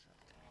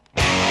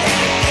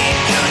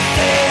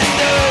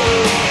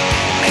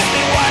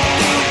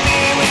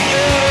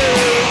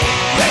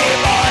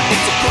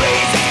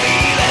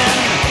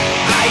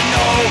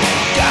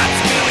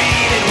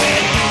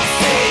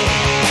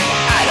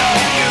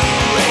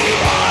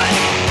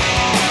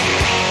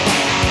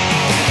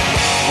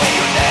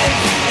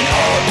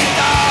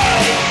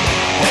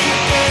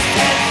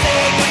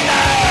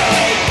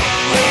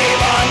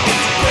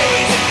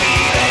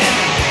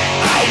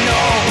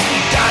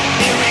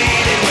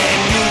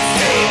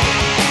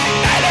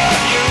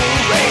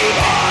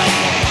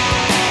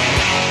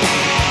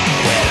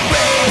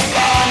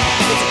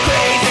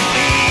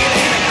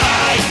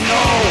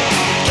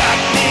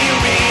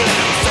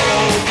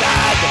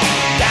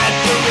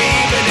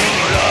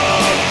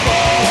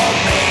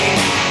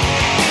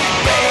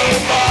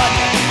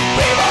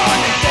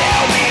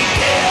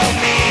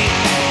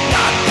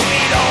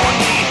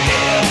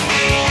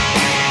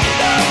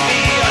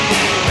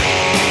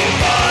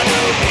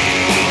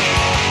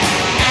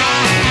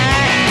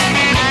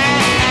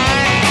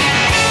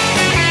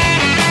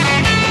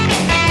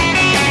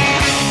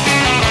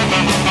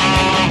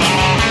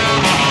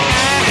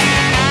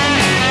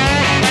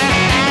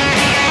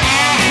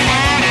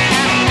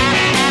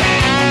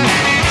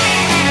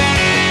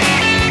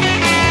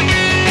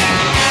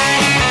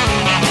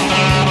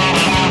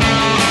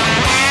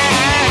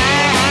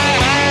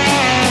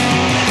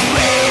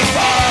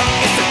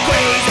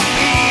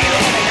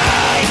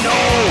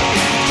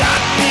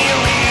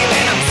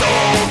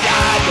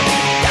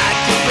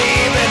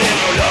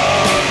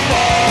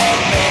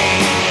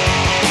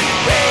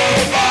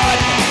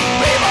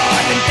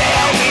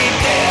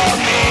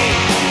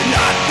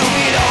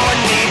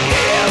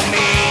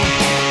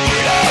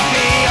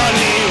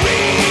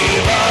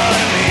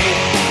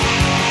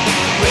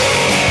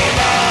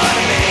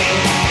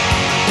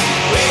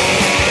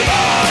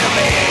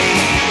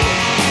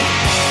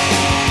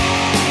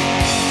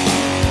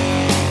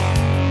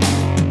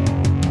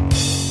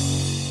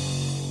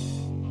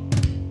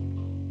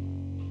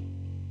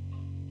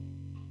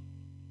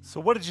 So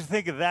what did you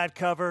think of that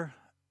cover?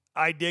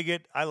 I dig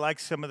it. I like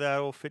some of that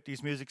old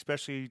 50s music,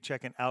 especially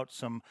checking out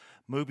some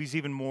movies,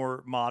 even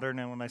more modern.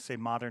 And when I say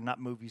modern, not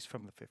movies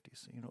from the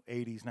 50s,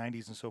 80s,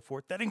 90s, and so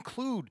forth, that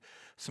include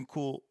some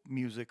cool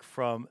music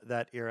from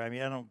that era. I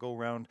mean, I don't go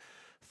around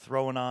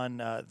throwing on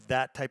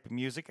that type of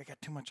music. I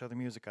got too much other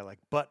music I like.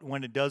 But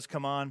when it does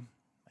come on,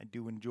 I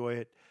do enjoy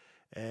it.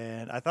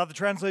 And I thought the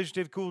Translators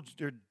did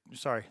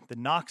the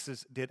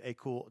Knoxes did a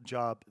cool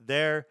job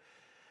there.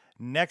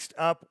 Next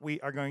up, we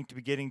are going to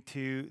be getting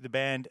to the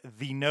band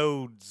The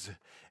Nodes.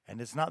 And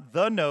it's not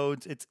The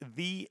Nodes, it's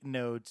The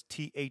Nodes,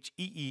 Theenodes,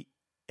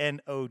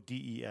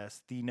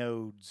 The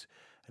Nodes.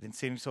 I didn't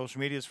see any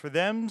social medias for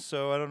them,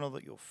 so I don't know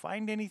that you'll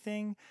find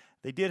anything.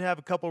 They did have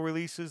a couple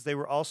releases. They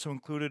were also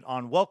included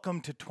on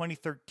Welcome to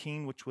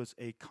 2013, which was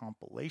a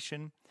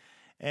compilation.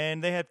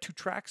 And they had 2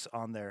 tracks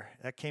on there.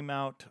 That came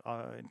out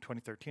in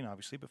 2013,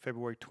 obviously, but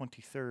February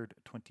 23rd,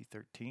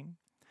 2013.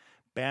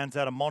 Bands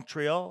out of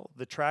Montreal.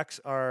 The tracks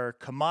are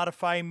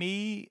Commodify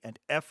Me and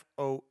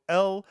FOL.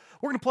 We're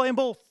going to play them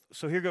both,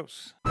 so here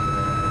goes. We'll be right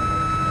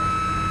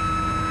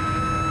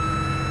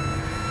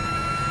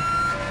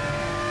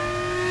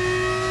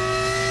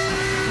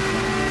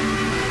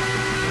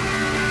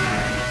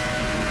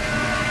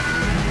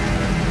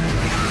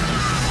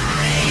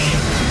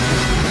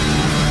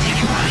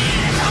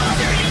back.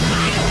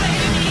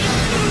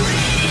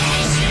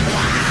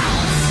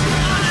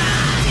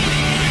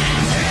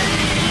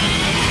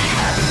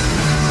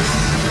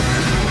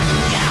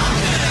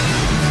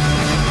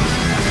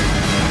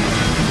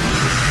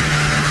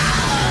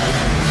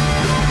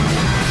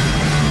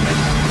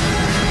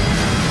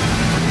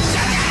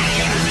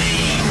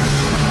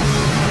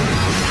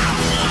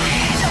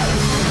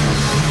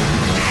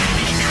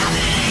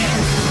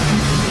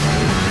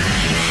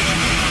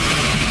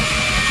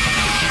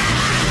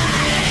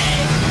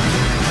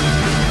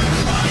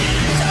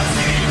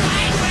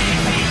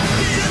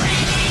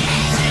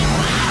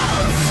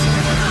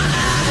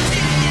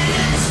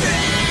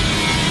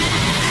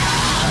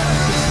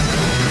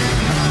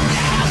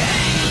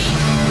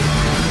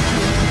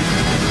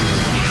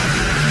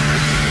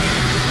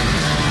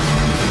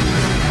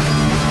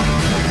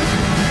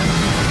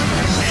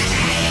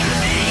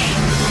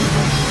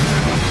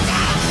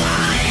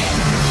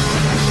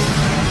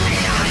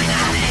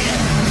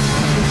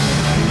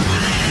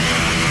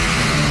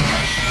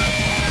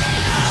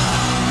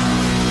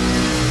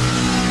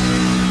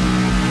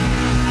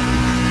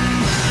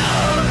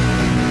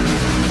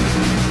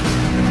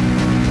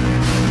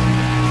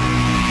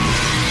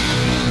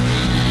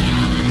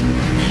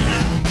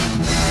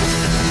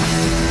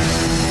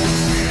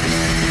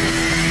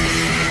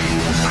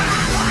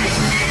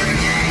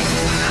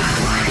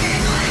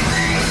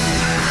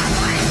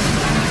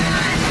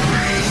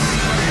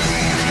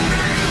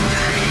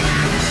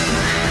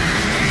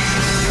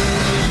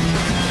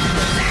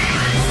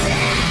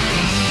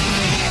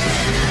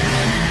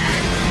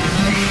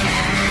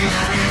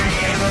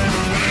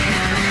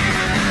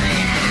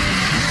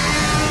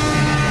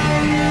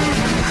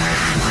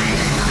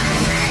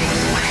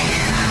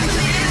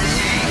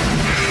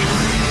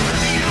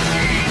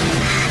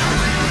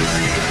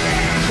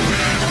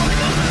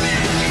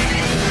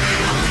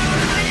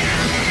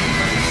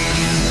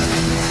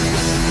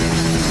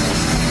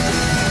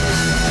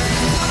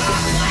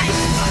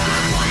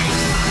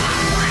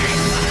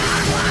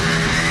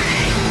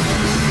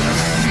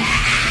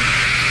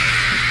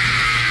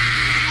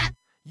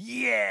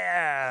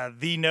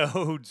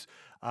 B-Nodes.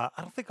 I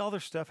don't think all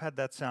their stuff had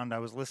that sound. I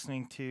was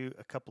listening to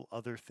a couple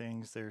other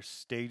things. Their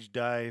Stage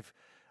Dive,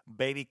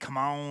 Baby Come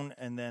On,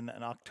 and then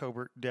an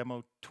October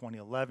demo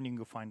 2011. You can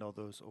go find all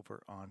those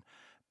over on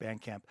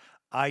Bandcamp.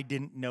 I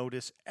didn't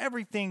notice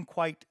everything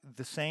quite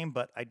the same,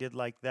 but I did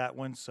like that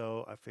one,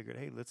 so I figured,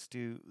 hey, let's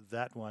do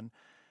that one.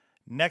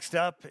 Next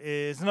up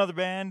is another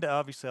band.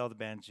 Obviously, all the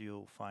bands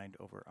you'll find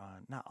over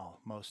on, not all,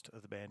 most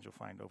of the bands you'll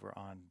find over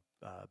on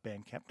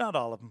Bandcamp. Not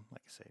all of them,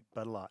 like I say,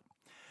 but a lot.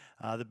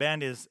 The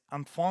band is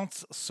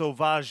Enfants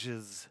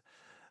Sauvages.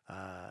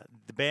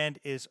 The band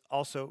is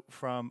also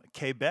from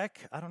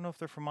Quebec. I don't know if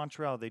they're from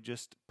Montreal. They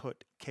just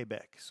put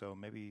Quebec, so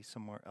maybe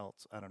somewhere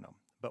else. I don't know.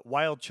 But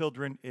Wild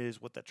Children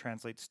is what that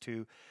translates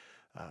to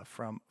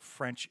from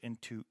French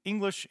into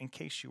English, in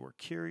case you were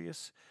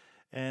curious.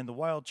 And the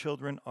Wild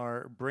Children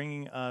are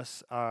bringing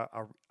us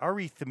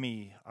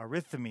arrhythmia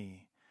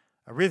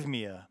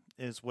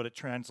is what it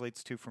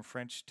translates to from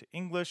French to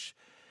English.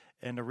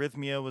 And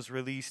Arrhythmia was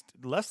released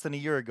less than a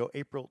year ago,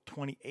 April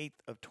 28th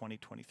of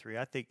 2023.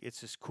 I think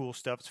it's just cool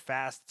stuff. It's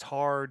fast, it's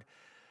hard.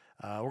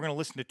 We're going to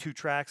listen to 2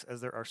 tracks,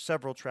 as there are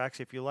several tracks.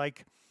 If you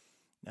like,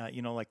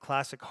 like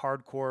classic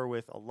hardcore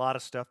with a lot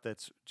of stuff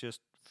that's just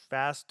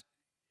fast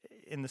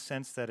in the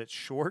sense that it's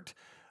short,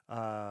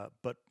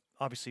 but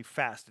obviously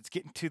fast. It's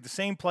getting to the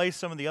same place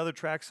some of the other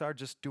tracks are,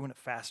 just doing it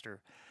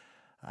faster.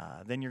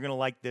 Then you're going to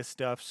like this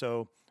stuff.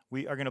 So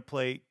we are going to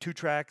play 2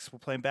 tracks. We'll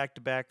play them back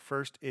to back.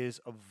 First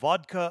is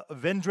Vodka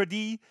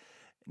Vendredi,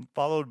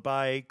 followed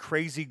by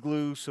Crazy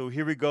Glue. So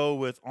here we go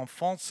with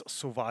Enfants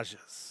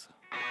Sauvages.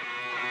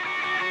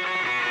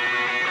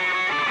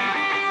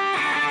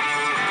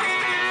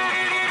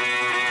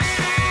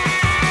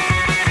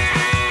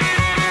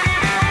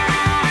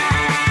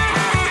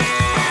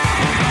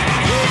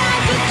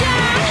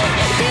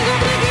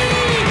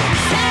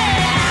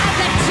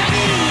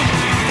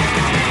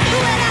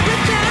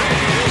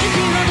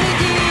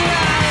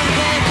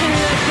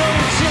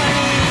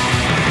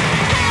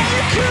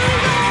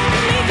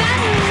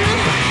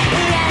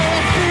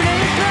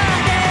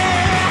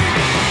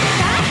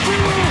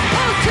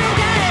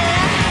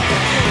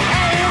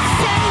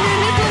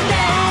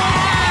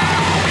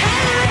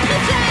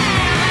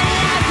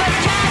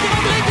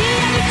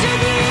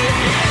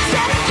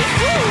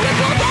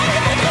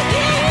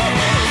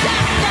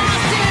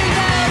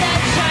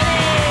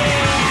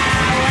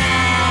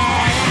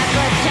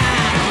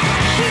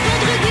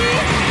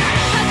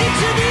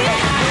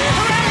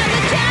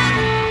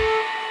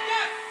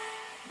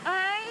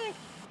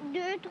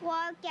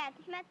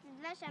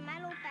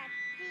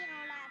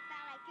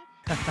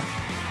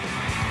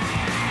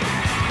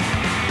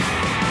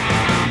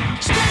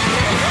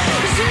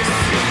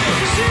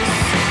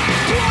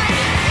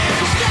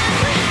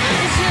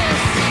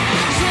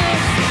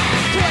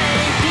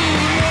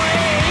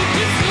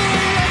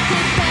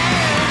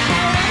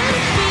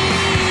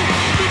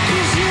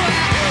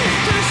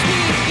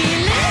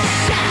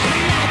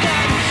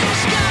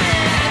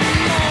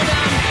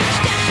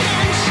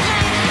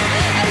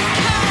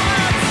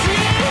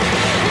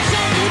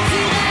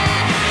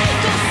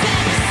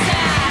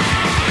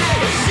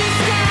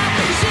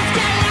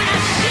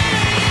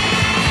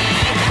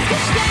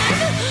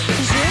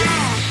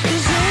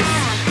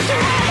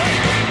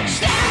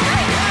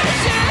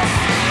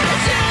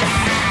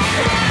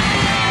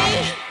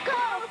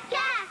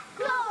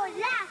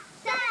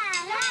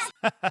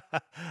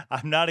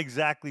 I'm not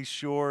exactly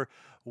sure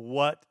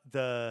what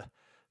the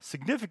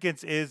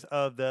significance is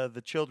of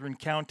the children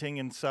counting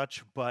and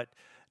such, but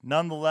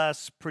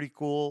nonetheless, pretty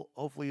cool.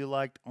 Hopefully you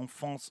liked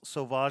Enfants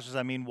Sauvages.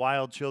 I mean,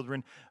 wild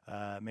children.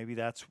 Maybe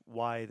that's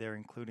why they're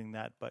including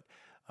that. But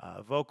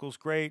vocals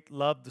great.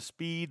 Love the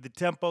speed, the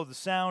tempo, the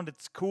sound.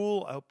 It's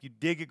cool. I hope you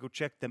dig it. Go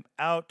check them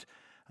out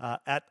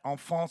at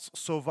Enfants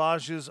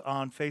Sauvages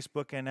on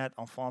Facebook and at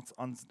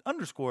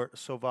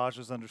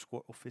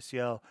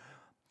Enfants_Sauvages_officiel.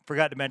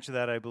 Forgot to mention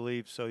that, I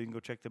believe, so you can go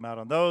check them out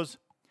on those.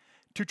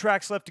 2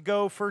 tracks left to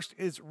go. First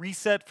is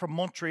Reset from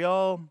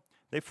Montreal.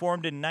 They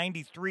formed in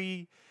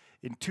 93.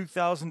 In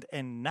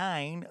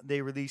 2009,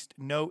 they released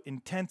No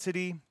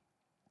Intensity.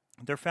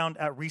 They're found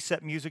at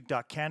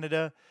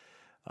resetmusic.canada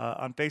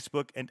on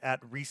Facebook and at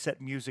Reset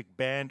Music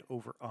Band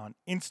over on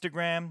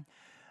Instagram.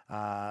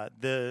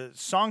 The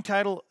song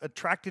title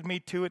attracted me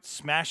to it,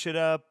 Smash It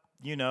Up,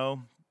 It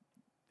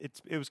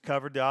was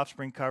covered. The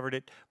Offspring covered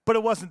it, but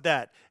it wasn't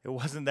that. It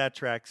wasn't that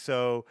track.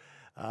 So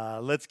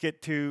let's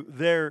get to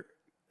their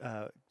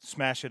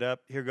Smash It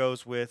Up. Here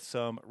goes with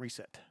some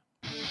Reset.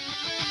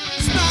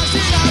 Smash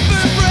it up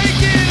and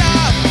break it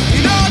up.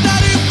 You know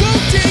that it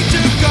won't take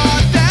to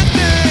God that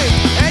thing.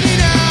 And you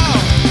know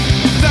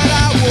that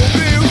I will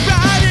be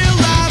right in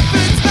love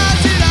and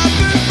smash it up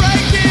and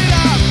break it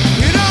up.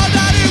 You know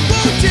that it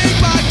won't take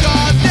my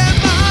God that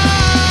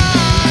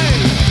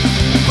mind.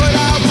 But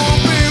I will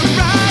be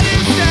right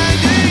in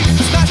standing.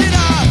 Smash it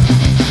up,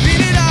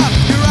 beat it up.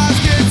 Your eyes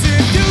can't seem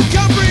to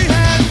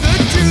comprehend the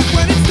truth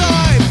when it's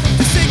time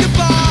to say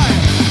goodbye.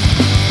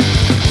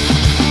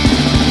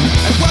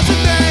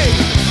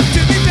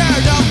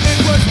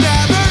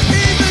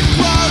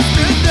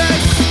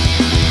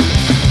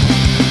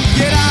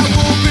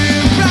 will be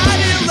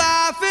right in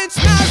life and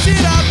smash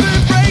it up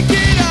and break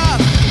it up.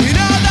 You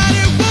know that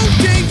it won't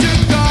change a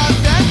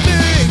goddamn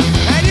thing.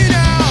 And you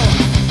know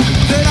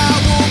that I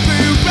will be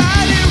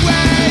right in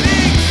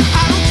waiting.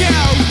 I don't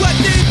care what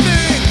they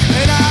think,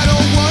 and I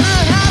don't wanna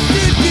have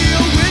to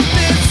deal with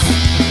this.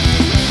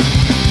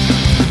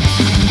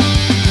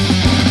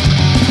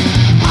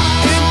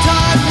 In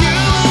time you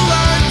will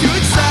learn to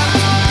accept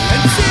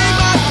and see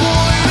my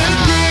point of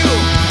view,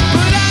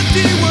 but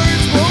empty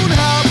words won't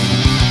help.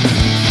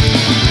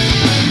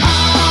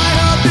 I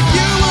hope that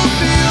you will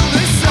feel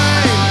the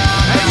same,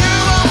 and you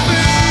won't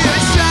be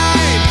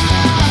ashamed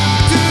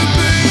to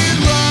be in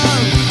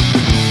love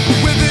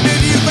with an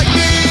idiot like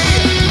me.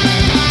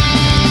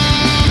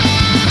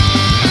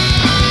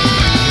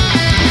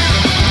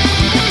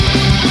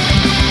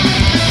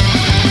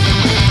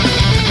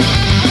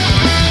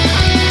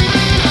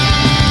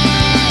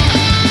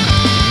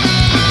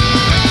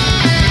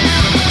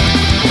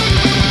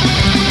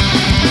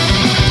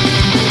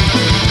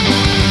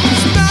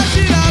 Smash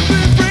it up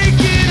and break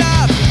it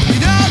up. You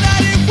know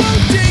that it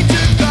won't change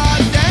a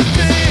goddamn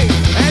thing.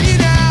 And you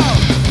know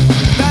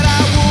that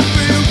I will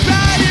be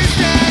right here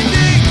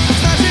standing.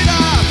 Smash it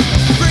up,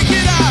 break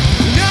it up.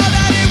 You know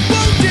that it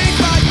won't change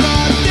my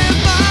goddamn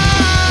mind.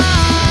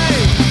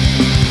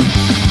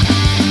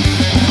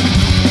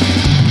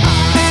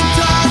 In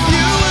time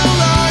you will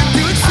learn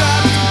to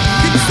accept,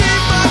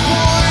 concede my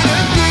point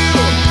of view,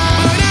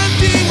 but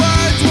empty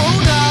words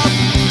won't help.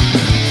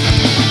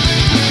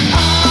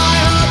 I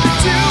hope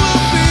that you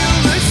will feel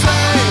the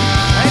same,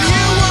 and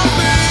you won't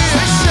be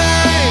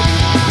ashamed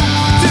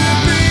to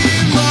be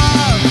in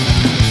love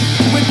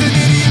with an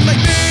idiot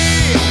like me.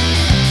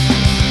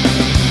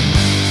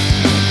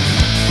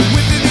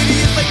 With an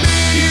idiot like me.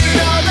 You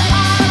know that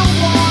I don't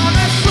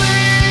wanna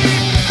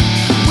sleep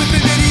with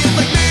an idiot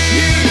like me.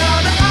 You know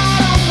that I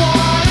don't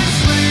wanna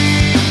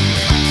sleep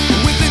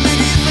with an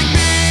idiot like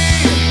me.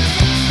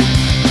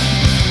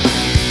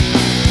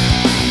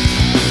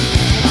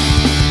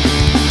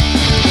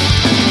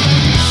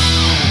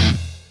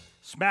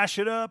 Smash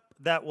It Up.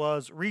 That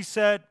was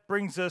Reset.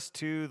 Brings us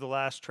to the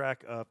last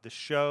track of the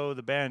show.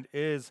 The band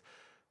is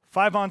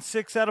 5 on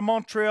 6 out of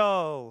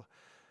Montreal.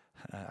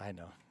 I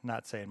know,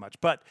 not saying much,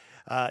 but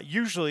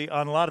usually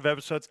on a lot of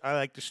episodes, I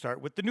like to start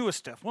with the newest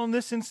stuff. Well, in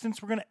this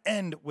instance, we're going to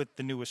end with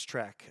the newest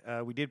track.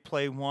 We did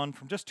play one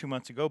from just 2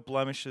 months ago,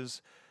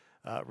 Blemish's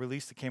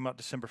release that came out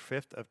December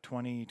 5th of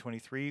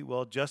 2023.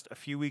 Well, just a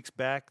few weeks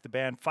back, the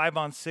band 5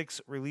 on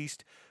 6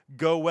 released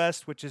Go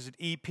West, which is an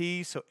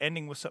EP, so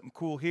ending with something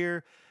cool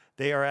here.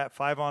 They are at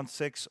 5 on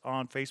 6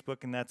 on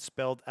Facebook, and that's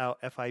spelled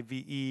out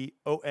FIVEONSIX,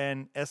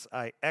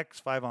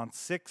 5 on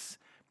 6.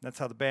 That's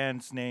how the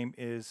band's name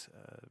is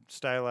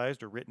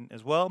stylized or written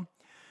as well.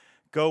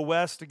 Go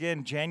West,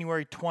 again,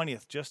 January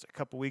 20th, just a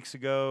couple weeks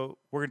ago.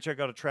 We're going to check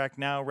out a track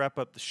now, wrap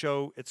up the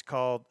show. It's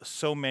called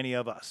So Many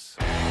of Us.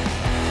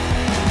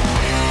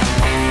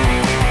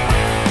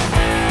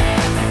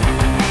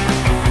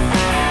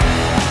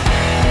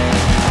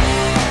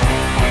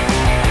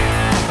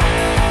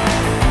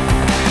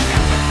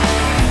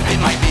 It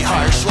might be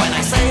harsh when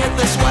I say it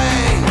this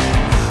way.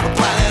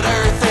 Planet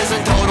Earth is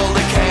in total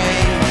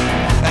decay.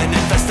 An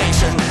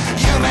infestation,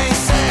 you may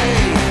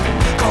say.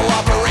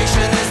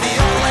 Cooperation is the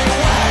only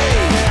way.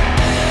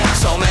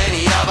 So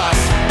many of us.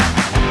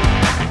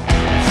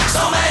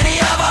 So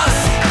many of us.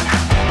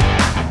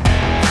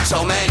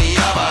 So many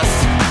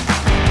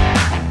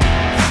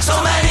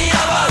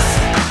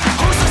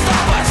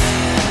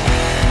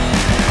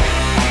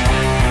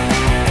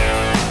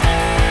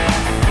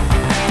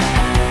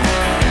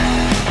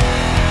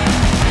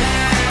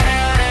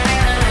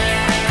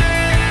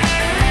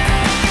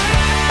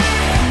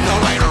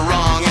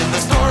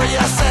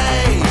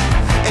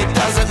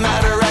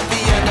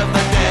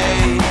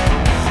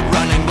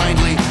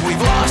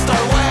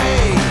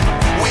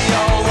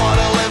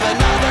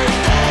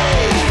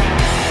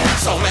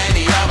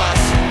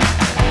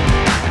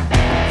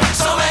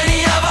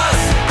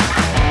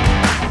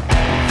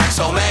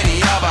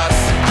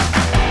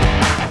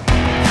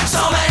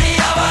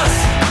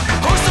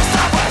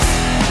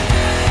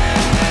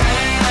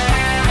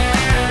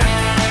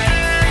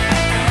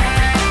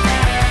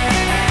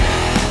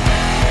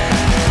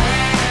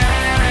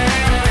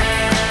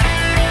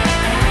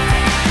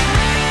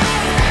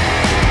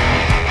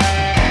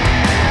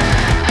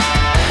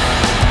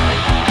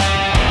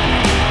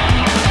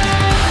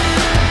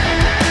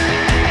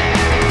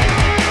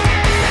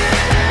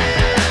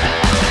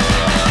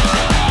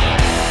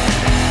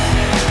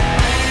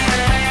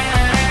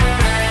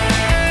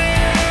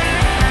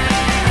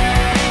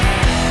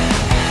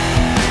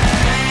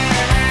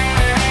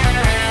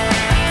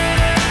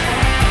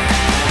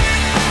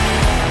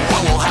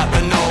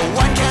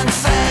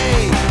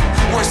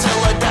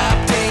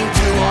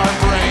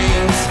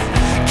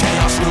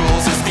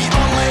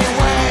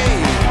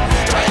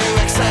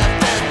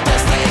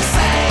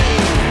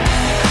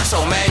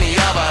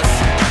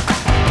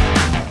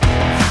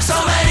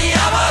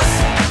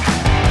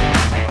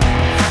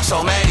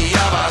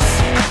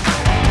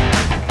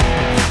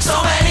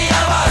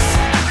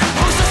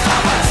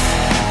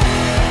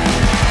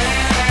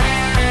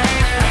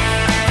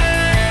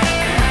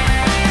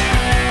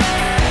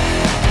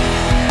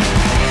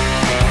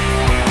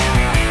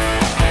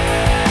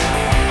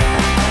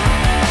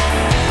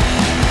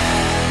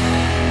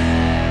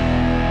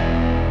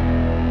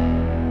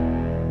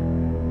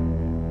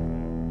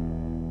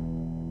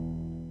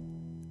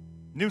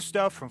new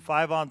stuff from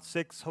 5 on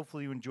 6.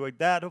 Hopefully you enjoyed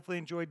that. Hopefully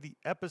you enjoyed the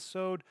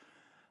episode.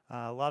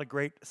 A lot of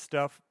great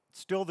stuff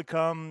still to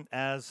come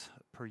as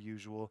per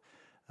usual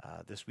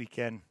this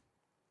weekend.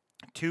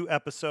 2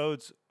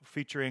 episodes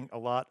featuring a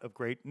lot of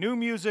great new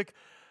music.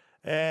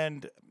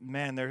 And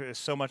man, there is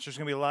so much. There's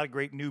going to be a lot of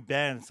great new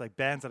bands, like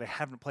bands that I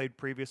haven't played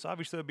previous.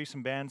 Obviously, there'll be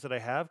some bands that I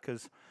have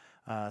because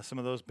some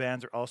of those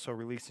bands are also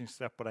releasing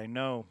stuff. But I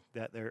know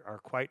that there are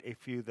quite a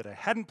few that I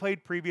hadn't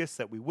played previous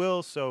that we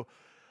will. So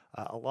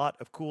a lot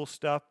of cool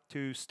stuff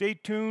to stay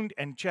tuned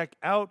and check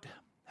out.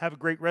 Have a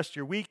great rest of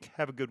your week.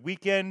 Have a good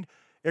weekend.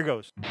 Here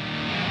goes.